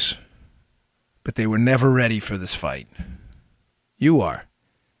 folks, but they were never ready for this fight. You are.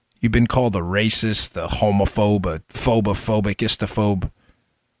 You've been called a racist, a homophobe, a phobophobic, istophobe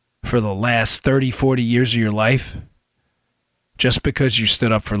for the last 30, 40 years of your life just because you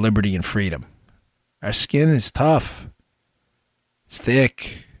stood up for liberty and freedom. Our skin is tough. It's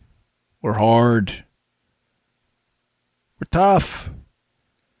thick. We're hard. We're tough.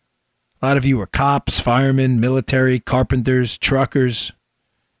 A lot of you are cops, firemen, military, carpenters, truckers.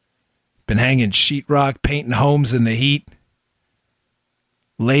 Been hanging sheetrock, painting homes in the heat.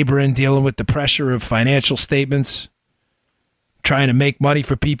 Laboring, dealing with the pressure of financial statements, trying to make money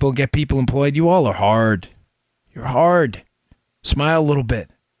for people, get people employed. You all are hard. You're hard. Smile a little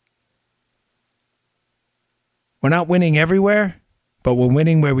bit. We're not winning everywhere, but we're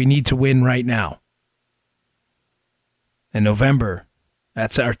winning where we need to win right now. In November,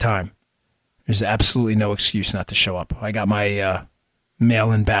 that's our time. There's absolutely no excuse not to show up. I got my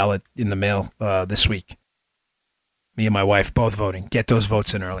mail-in ballot in the mail this week. Me and my wife both voting. Get those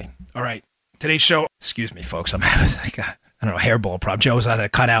votes in early. All right. Today's show. Excuse me, folks. I'm having a hairball problem. Joe's had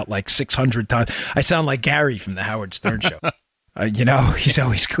it cut out like 600 times. I sound like Gary from the Howard Stern show. He's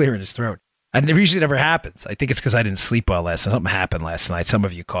always clearing his throat. It usually never happens. I think it's because I didn't sleep well last night. Something happened last night. Some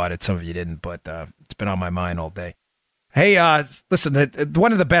of you caught it. Some of you didn't. But it's been on my mind all day. Hey, listen,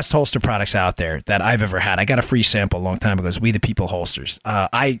 one of the best holster products out there that I've ever had, I got a free sample a long time ago, is We the People holsters.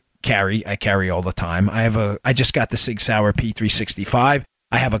 I carry all the time. I just got the Sig Sauer P365.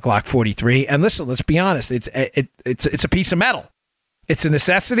 I have a Glock 43. And listen, let's be honest, it's a piece of metal. It's a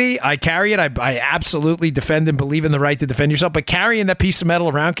necessity. I carry it. I absolutely defend and believe in the right to defend yourself, but carrying that piece of metal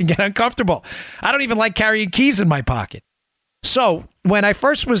around can get uncomfortable. I don't even like carrying keys in my pocket. So when I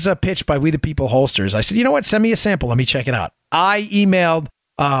first was pitched by We the People holsters, I said, you know what? Send me a sample. Let me check it out. I emailed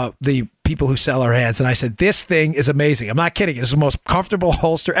the people who sell our hands, and I said, this thing is amazing. I'm not kidding. It's the most comfortable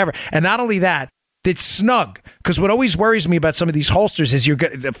holster ever. And not only that, it's snug. Because what always worries me about some of these holsters is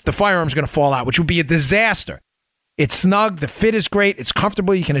the firearm's going to fall out, which would be a disaster. It's snug. The fit is great. It's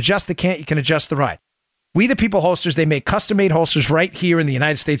comfortable. You can adjust the cant. You can adjust the ride. We the People holsters, they make custom-made holsters right here in the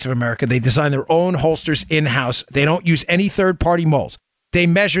United States of America. They design their own holsters in-house. They don't use any third-party molds. They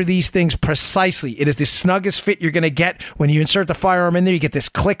measure these things precisely. It is the snuggest fit you're going to get. When you insert the firearm in there, you get this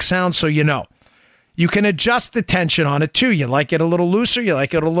click sound, so you know. You can adjust the tension on it, too. You like it a little looser. You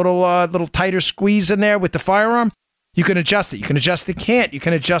like it a little tighter squeeze in there with the firearm. You can adjust it. You can adjust the cant. You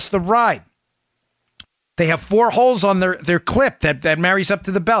can adjust the ride. They have 4 holes on their clip that marries up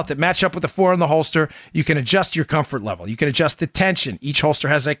to the belt that match up with the 4 on the holster. You can adjust your comfort level. You can adjust the tension. Each holster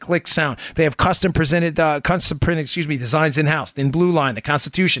has that click sound. They have custom printed designs in-house. In Blue Line, the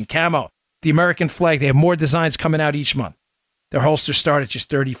Constitution, Camo, the American flag. They have more designs coming out each month. Their holsters start at just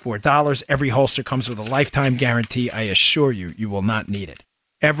 $34. Every holster comes with a lifetime guarantee. I assure you, you will not need it.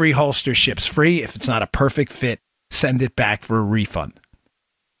 Every holster ships free. If it's not a perfect fit, send it back for a refund.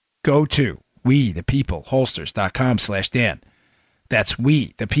 Go to WeThePeopleHolsters.com/Dan. That's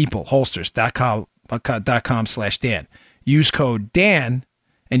WeThePeopleHolsters.com/Dan. Use code Dan,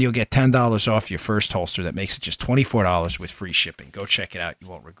 and you'll get $10 off your first holster. That makes it just $24 with free shipping. Go check it out. You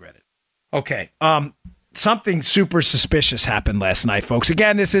won't regret it. Okay. Something super suspicious happened last night, folks.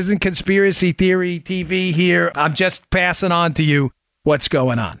 Again, this isn't conspiracy theory TV here. I'm just passing on to you what's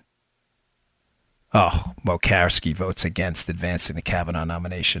going on. Oh, Murkowski votes against advancing the Kavanaugh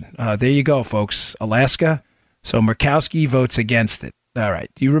nomination. There you go, folks. Alaska. So Murkowski votes against it. All right.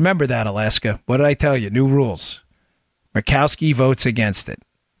 Do you remember that, Alaska? What did I tell you? New rules. Murkowski votes against it.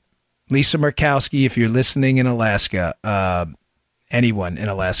 Lisa Murkowski, if you're listening in Alaska, anyone in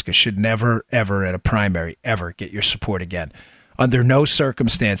Alaska should never, ever in a primary, ever get your support again. Under no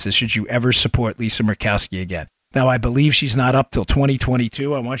circumstances should you ever support Lisa Murkowski again. Now, I believe she's not up till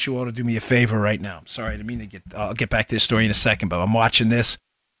 2022. I want you all to do me a favor right now. I'm sorry, I didn't mean to I'll get back to this story in a second, but I'm watching this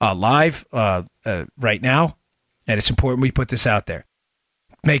live right now, and it's important we put this out there.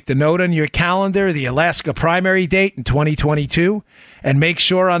 Make the note on your calendar, the Alaska primary date in 2022, and make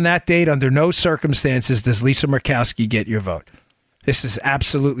sure on that date, under no circumstances, does Lisa Murkowski get your vote. This is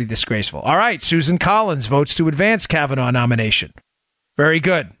absolutely disgraceful. All right, Susan Collins votes to advance Kavanaugh nomination. Very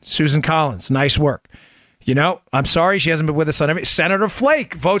good. Susan Collins, nice work. You know, I'm sorry she hasn't been with us on every. Senator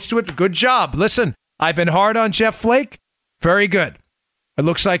Flake votes to it. Good job. Listen, I've been hard on Jeff Flake. Very good. It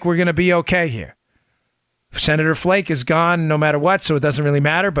looks like we're going to be okay here. Senator Flake is gone no matter what, so it doesn't really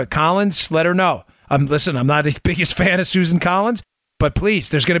matter. But Collins, let her know. Listen, I'm not the biggest fan of Susan Collins, but please,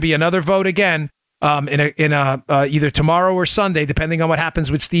 there's going to be another vote again in either tomorrow or Sunday, depending on what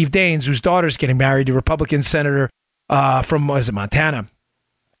happens with Steve Daines, whose daughter's getting married to Republican senator from Montana.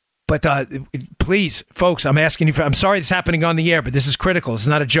 But please, folks, I'm asking you. I'm sorry it's happening on the air, but this is critical. It's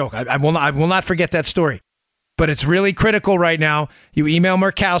not a joke. I will not forget that story. But it's really critical right now. You email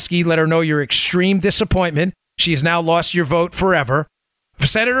Murkowski, let her know your extreme disappointment. She has now lost your vote forever. For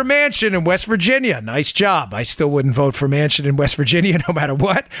Senator Manchin in West Virginia, nice job. I still wouldn't vote for Manchin in West Virginia no matter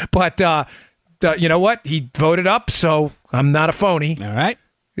what. But you know what? He voted up, so I'm not a phony. All right.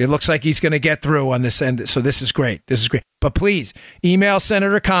 It looks like he's going to get through on this end. So this is great. This is great. But please email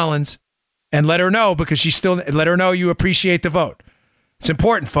Senator Collins and let her know, because let her know you appreciate the vote. It's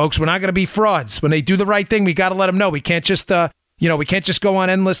important, folks. We're not going to be frauds. When they do the right thing, we got to let them know. We can't just, we can't just go on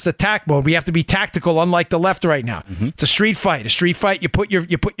endless attack mode. We have to be tactical, unlike the left right now. Mm-hmm. It's a street fight. A street fight. You put your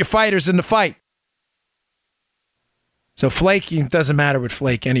fighters in the fight. So Flake, it doesn't matter with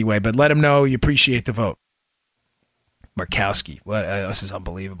Flake anyway, but let him know you appreciate the vote. Murkowski, this is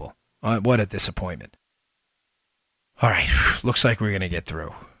unbelievable. What a disappointment. All right, looks like we're going to get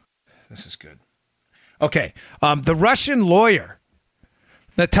through. This is good. Okay, the Russian lawyer,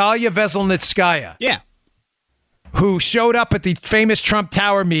 Natalia Veselnitskaya, who showed up at the famous Trump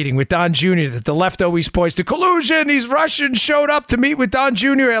Tower meeting with Don Jr. that the left always points to collusion. These Russians showed up to meet with Don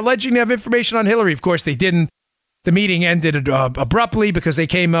Jr. alleging to have information on Hillary. Of course, they didn't. The meeting ended abruptly because they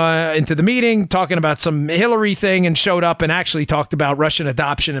came into the meeting talking about some Hillary thing and showed up and actually talked about Russian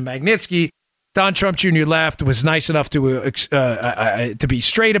adoption and Magnitsky. Don Trump Jr. left, was nice enough to be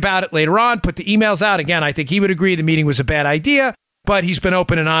straight about it later on, put the emails out. Again, I think he would agree the meeting was a bad idea, but he's been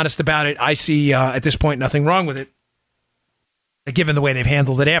open and honest about it. I see, at this point, nothing wrong with it, given the way they've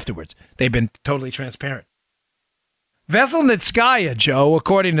handled it afterwards. They've been totally transparent. Veselnitskaya, Joe,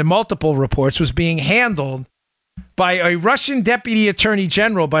 according to multiple reports, was being handled by a Russian deputy attorney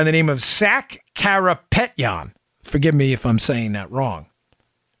general by the name of Sak Karapetyan. Forgive me if I'm saying that wrong.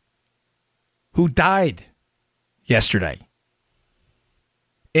 Who died yesterday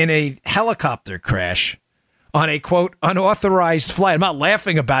in a helicopter crash on a, quote, unauthorized flight. I'm not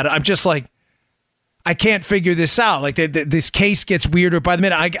laughing about it. I'm just like, I can't figure this out. Like, this case gets weirder by the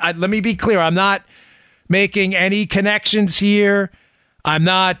minute. Let me be clear. I'm not making any connections here. I'm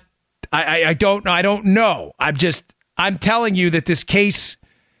not, I don't know. I'm telling you that this case,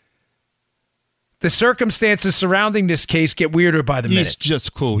 the circumstances surrounding this case get weirder by the minute. It's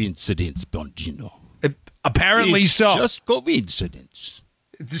just coincidence, Bongino. Apparently it's so. Just coincidence.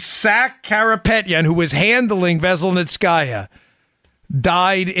 Sak Karapetyan, who was handling Veselnitskaya,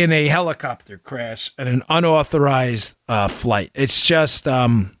 died in a helicopter crash at an unauthorized flight. It's just,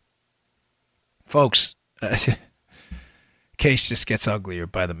 folks, case just gets uglier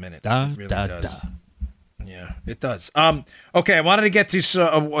by the minute. It really does. Yeah, it does. Okay, I wanted to get to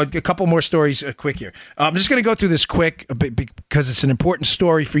a couple more stories quick here. I'm just going to go through this quick because it's an important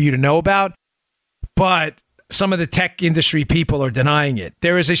story for you to know about, but some of the tech industry people are denying it.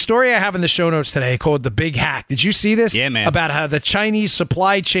 There is a story I have in the show notes today called The Big Hack. Did you see this? Yeah, man. About how the Chinese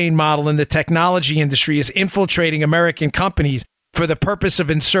supply chain model in the technology industry is infiltrating American companies for the purpose of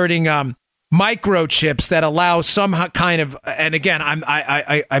inserting microchips that allow some kind of, and again,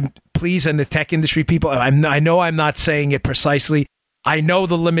 I'm pleased, and the tech industry people, I know I'm not saying it precisely. I know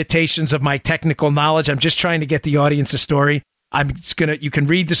the limitations of my technical knowledge. I'm just trying to get the audience a story. You can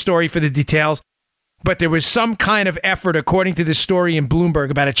read the story for the details, but there was some kind of effort, according to this story in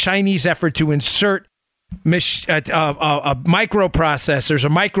Bloomberg, about a Chinese effort to insert microprocessors or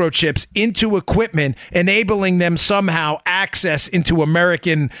microchips into equipment, enabling them somehow access into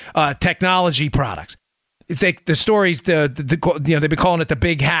American technology products. The stories, they've been calling it the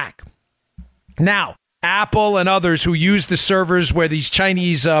big hack. Now, Apple and others who use the servers where these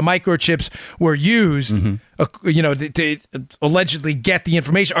Chinese microchips were used, to allegedly get the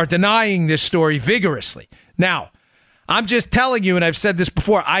information, are denying this story vigorously. Now, I'm just telling you, and I've said this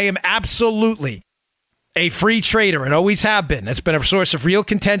before, I am absolutely a free trader and always have been. It's been a source of real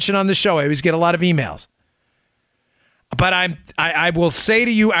contention on the show. I always get a lot of emails. But I will say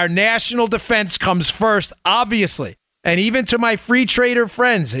to you, our national defense comes first, obviously. And even to my free trader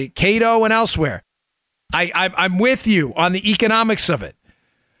friends at Cato and elsewhere, I'm with you on the economics of it.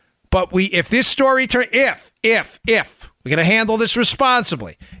 But if this story if we're going to handle this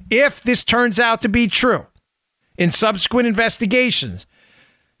responsibly, if this turns out to be true in subsequent investigations,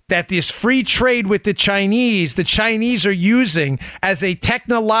 that this free trade with the Chinese are using as a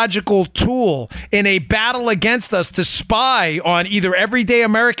technological tool in a battle against us to spy on either everyday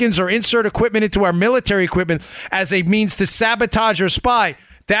Americans or insert equipment into our military equipment as a means to sabotage or spy,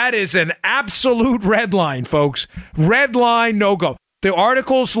 that is an absolute red line, folks. Red line, no go. The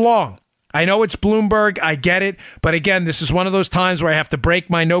article's long. I know it's Bloomberg. I get it. But again, this is one of those times where I have to break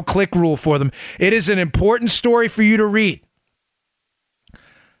my no-click rule for them. It is an important story for you to read.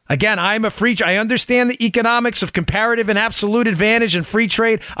 Again, I understand the economics of comparative and absolute advantage and free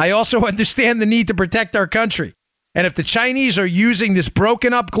trade. I also understand the need to protect our country. And if the Chinese are using this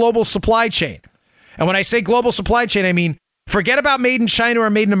broken up global supply chain, and when I say global supply chain, I mean, forget about made in China or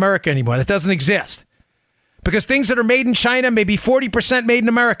made in America anymore. That doesn't exist. Because things that are made in China may be 40% made in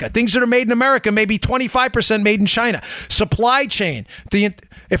America. Things that are made in America may be 25% made in China. Supply chain.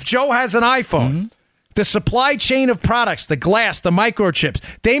 If Joe has an iPhone, the supply chain of products, the glass, the microchips,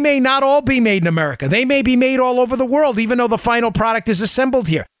 they may not all be made in America. They may be made all over the world, even though the final product is assembled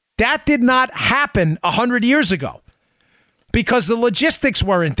here. That did not happen 100 years ago because the logistics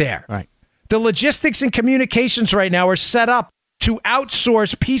weren't there. Right. The logistics and communications right now are set up to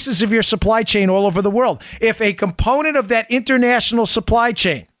outsource pieces of your supply chain all over the world. If a component of that international supply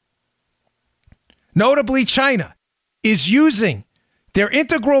chain, notably China, is using their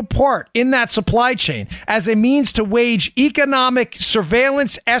integral part in that supply chain as a means to wage economic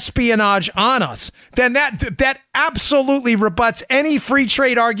surveillance espionage on us, then that absolutely rebuts any free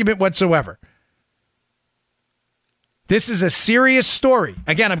trade argument whatsoever. This is a serious story.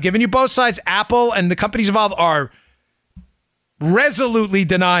 Again, I'm giving you both sides. Apple and the companies involved are resolutely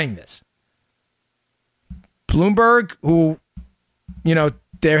denying this. Bloomberg, who,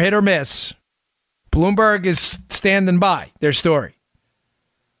 they're hit or miss. Bloomberg is standing by their story.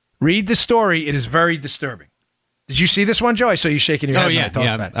 Read the story. It is very disturbing. Did you see this one, Joe? I saw you shaking your head. Oh,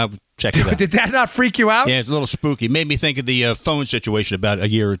 yeah. I'll check it out. Did that not freak you out? Yeah, it's a little spooky. Made me think of the phone situation about a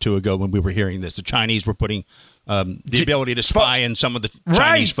year or two ago when we were hearing this. The Chinese were putting the ability to spy in some of the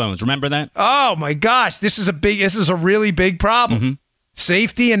Chinese phones. Remember that? Oh, my gosh. This is a really big problem. Mm-hmm.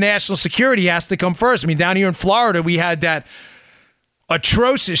 Safety and national security has to come first. I mean, down here in Florida, we had that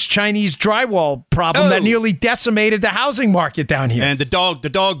atrocious Chinese drywall problem that nearly decimated the housing market down here. And the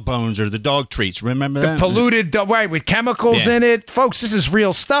dog bones or the dog treats. Remember that? The polluted, right, with chemicals in it. Folks, this is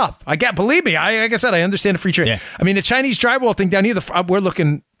real stuff. Believe me, like I said, I understand the free trade. Yeah. I mean, the Chinese drywall thing down here, we're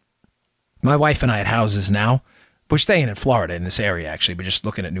looking, my wife and I at houses now. We're staying in Florida in this area, actually. We're just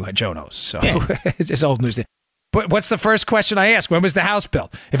looking at New Joe knows. So it's old news. But what's the first question I ask? When was the house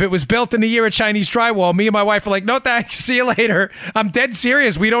built? If it was built in the year of Chinese drywall, me and my wife are like, no thanks, see you later. I'm dead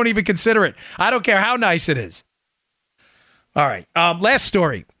serious. We don't even consider it. I don't care how nice it is. All right. Last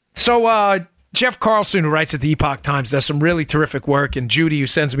story. So Jeff Carlson, who writes at the Epoch Times, does some really terrific work, and Judy, who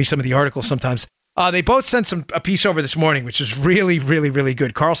sends me some of the articles sometimes, they both sent a piece over this morning, which is really, really, really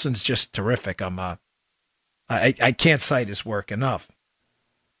good. Carlson's just terrific. I can't cite his work enough.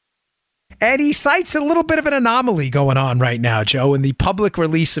 And he cites a little bit of an anomaly going on right now, Joe, in the public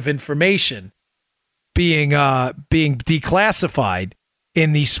release of information being declassified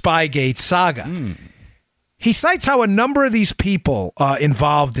in the Spygate saga. He cites how a number of these people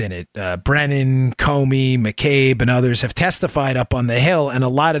involved in it, Brennan, Comey, McCabe, and others, have testified up on the Hill, and a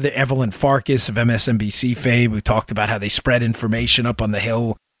lot of the Evelyn Farkas of MSNBC fame, who talked about how they spread information up on the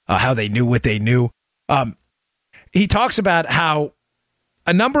Hill, how they knew what they knew. He talks about how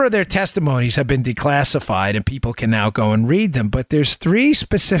a number of their testimonies have been declassified and people can now go and read them. But there's three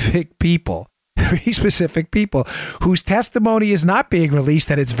specific people whose testimony is not being released,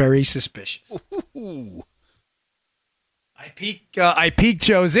 and it's very suspicious. Ooh. I piqued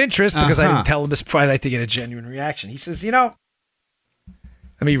Joe's interest because I didn't tell him this before. I like to get a genuine reaction. He says, let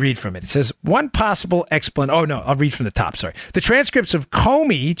me read from it. It says, one possible explanation. Oh, no, I'll read from the top. Sorry. The transcripts of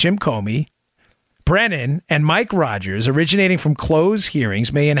Comey, Jim Comey, Brennan, and Mike Rogers, originating from closed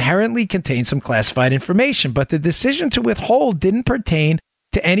hearings, may inherently contain some classified information, but the decision to withhold didn't pertain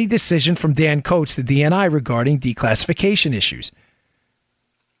to any decision from Dan Coates, the DNI, regarding declassification issues.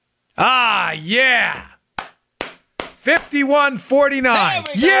 Ah, yeah. 51-49.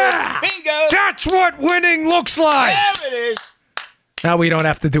 Yeah. Bingo. That's what winning looks like. There it is. Now we don't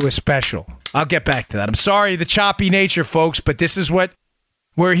have to do a special. I'll get back to that. I'm sorry, the choppy nature, folks, but this is what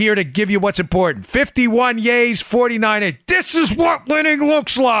we're here to give you what's important. 51 yays, 49 nays. This is what winning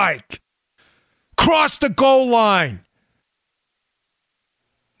looks like. Cross the goal line.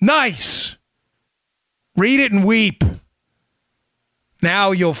 Nice. Read it and weep.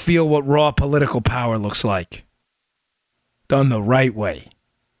 Now you'll feel what raw political power looks like. Done the right way.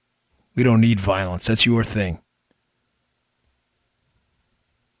 We don't need violence. That's your thing.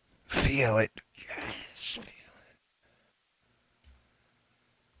 Feel it. Yes, feel it.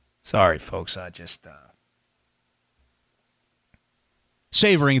 Sorry, folks. I just...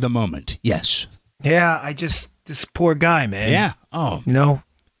 Savoring the moment. Yes. Yeah, this poor guy, man. Yeah. Oh.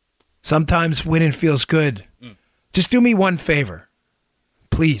 Sometimes winning feels good. Just do me one favor.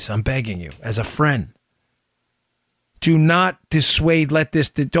 Please, I'm begging you, as a friend. Do not dissuade,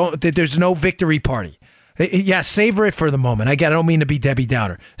 there's no victory party. Yeah, savor it for the moment. I don't mean to be Debbie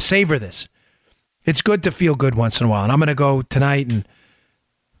Downer. Savor this. It's good to feel good once in a while. And I'm going to go tonight, and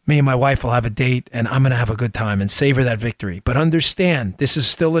me and my wife will have a date, and I'm going to have a good time and savor that victory. But understand, this is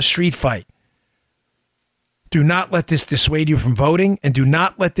still a street fight. Do not let this dissuade you from voting, and do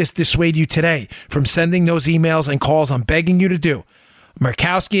not let this dissuade you today from sending those emails and calls I'm begging you to do.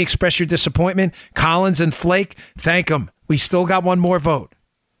 Murkowski, express your disappointment. Collins and Flake, thank them. We still got one more vote.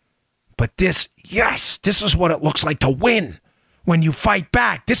 But this is what it looks like to win. When you fight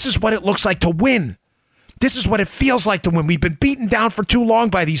back, this is what it looks like to win. This is what it feels like to win. We've been beaten down for too long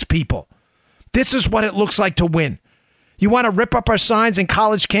by these people. This is what it looks like to win. You want to rip up our signs in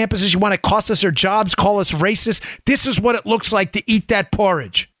college campuses? You want to cost us our jobs, call us racist? This is what it looks like to eat that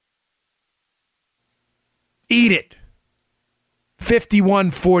porridge. Eat it.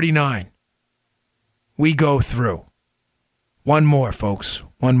 51-49. We go through. One more, folks.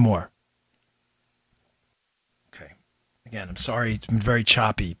 One more. Okay. Again, I'm sorry. It's been very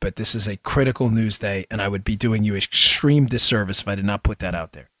choppy, but this is a critical news day, and I would be doing you extreme disservice if I did not put that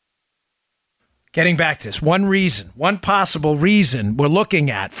out there. Getting back to this, one possible reason we're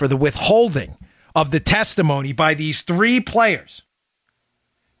looking at for the withholding of the testimony by these three players,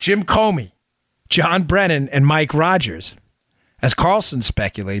 Jim Comey, John Brennan, and Mike Rogers, as Carlson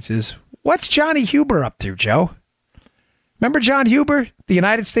speculates, is what's Johnny Huber up to, Joe? Remember John Huber, the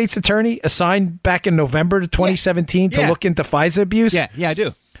United States attorney assigned back in November 2017 to look into FISA abuse? Yeah, I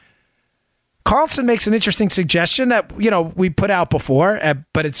do. Carlson makes an interesting suggestion that, we put out before,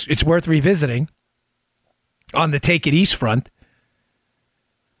 but it's worth revisiting on the Take It East front.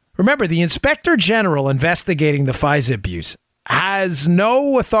 Remember, the Inspector General investigating the FISA abuse has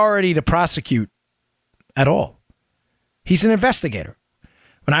no authority to prosecute at all. He's an investigator.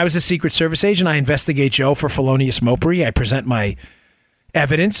 When I was a Secret Service agent, I investigate Joe for felonious mopery. I present my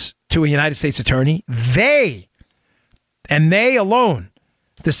evidence to a United States attorney. They alone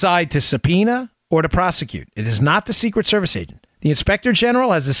decide to subpoena or to prosecute. It is not the Secret Service agent. The Inspector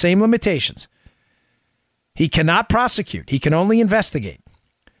General has the same limitations. He cannot prosecute. He can only investigate.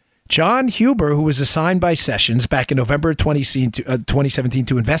 John Huber, who was assigned by Sessions back in November 2017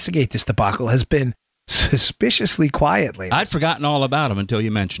 to investigate this debacle, has been suspiciously quiet lately. I'd forgotten all about him until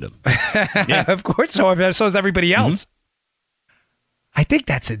you mentioned him. Yeah. Of course, so is everybody else. I think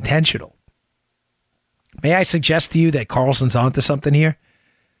that's intentional. May I suggest to you that Carlson's onto something here?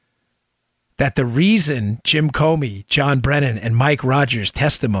 That the reason Jim Comey, John Brennan, and Mike Rogers'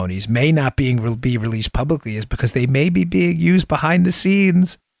 testimonies may not be released publicly is because they may be being used behind the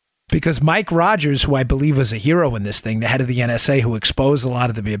scenes. Because Mike Rogers, who I believe was a hero in this thing, the head of the NSA, who exposed a lot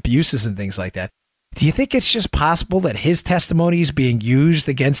of the abuses and things like that, do you think it's just possible that his testimony is being used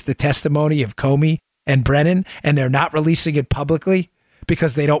against the testimony of Comey and Brennan, and they're not releasing it publicly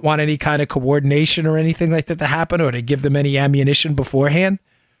because they don't want any kind of coordination or anything like that to happen, or to give them any ammunition beforehand?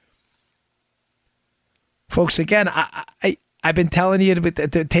 Folks, again, I've been telling you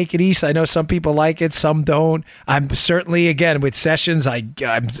to take it easy. I know some people like it, some don't. I'm certainly, again, with Sessions,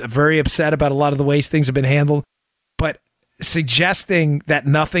 I'm very upset about a lot of the ways things have been handled. But suggesting that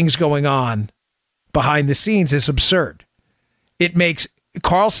nothing's going on behind the scenes is absurd. It makes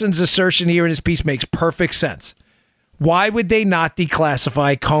Carlson's assertion here in his piece makes perfect sense. Why would they not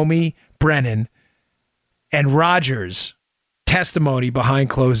declassify Comey, Brennan, and Rogers' testimony behind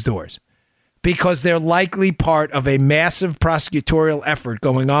closed doors? Because they're likely part of a massive prosecutorial effort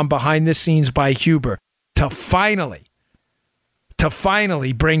going on behind the scenes by Huber to finally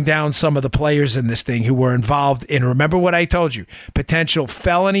bring down some of the players in this thing who were involved in, remember what I told you, potential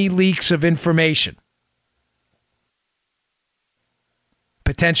felony leaks of information.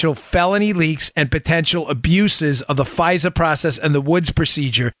 Potential felony leaks and potential abuses of the FISA process and the Woods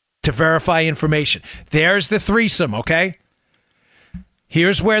procedure to verify information. There's the threesome, okay?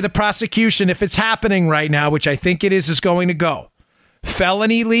 Here's where the prosecution, if it's happening right now, which I think it is going to go.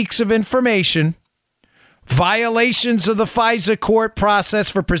 Felony leaks of information, violations of the FISA court process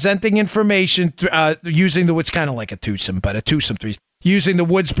for presenting information using what's kind of like a twosome, but a twosome threesome, using the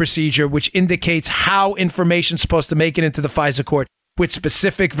Woods procedure, which indicates how information's supposed to make it into the FISA court with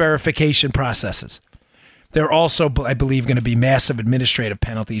specific verification processes. There are also, I believe, going to be massive administrative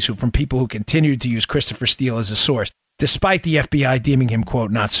penalties from people who continued to use Christopher Steele as a source, despite the FBI deeming him, quote,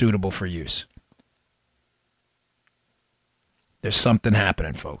 not suitable for use. There's something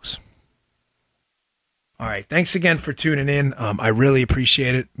happening, folks. All right. Thanks again for tuning in. I really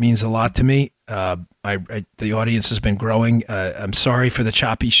appreciate it. It means a lot to me. The audience has been growing. I'm sorry for the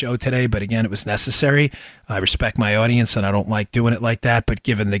choppy show today, but again, it was necessary. I respect my audience, and I don't like doing it like that. But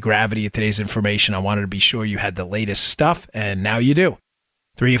given the gravity of today's information, I wanted to be sure you had the latest stuff, and now you do.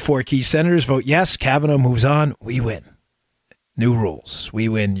 3 of 4 key senators vote yes. Kavanaugh moves on. We win. New rules. We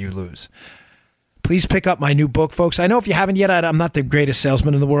win, you lose. Please pick up my new book, folks. I know if you haven't yet, I'm not the greatest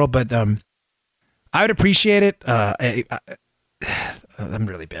salesman in the world, but I would appreciate it. I'm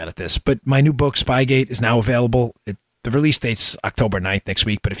really bad at this, but my new book, Spygate, is now available. The release date's October 9th next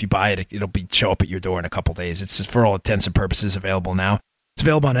week, but if you buy it, it'll show up at your door in a couple days. It's for all intents and purposes available now. It's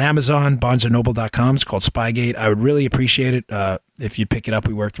available on Amazon, BarnesandNoble.com. It's called Spygate. I would really appreciate it if you pick it up.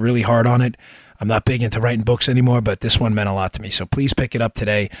 We worked really hard on it. I'm not big into writing books anymore, but this one meant a lot to me. So please pick it up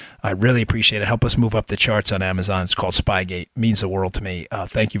today. I really appreciate it. Help us move up the charts on Amazon. It's called Spygate. It means the world to me.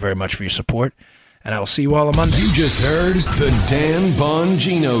 Thank you very much for your support, and I will see you all on Monday. You just heard The Dan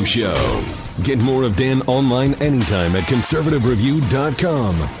Bongino Show. Get more of Dan online anytime at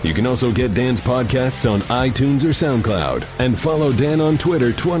conservativereview.com. You can also get Dan's podcasts on iTunes or SoundCloud. And follow Dan on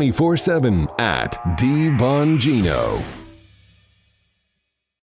Twitter 24/7 at DBongino.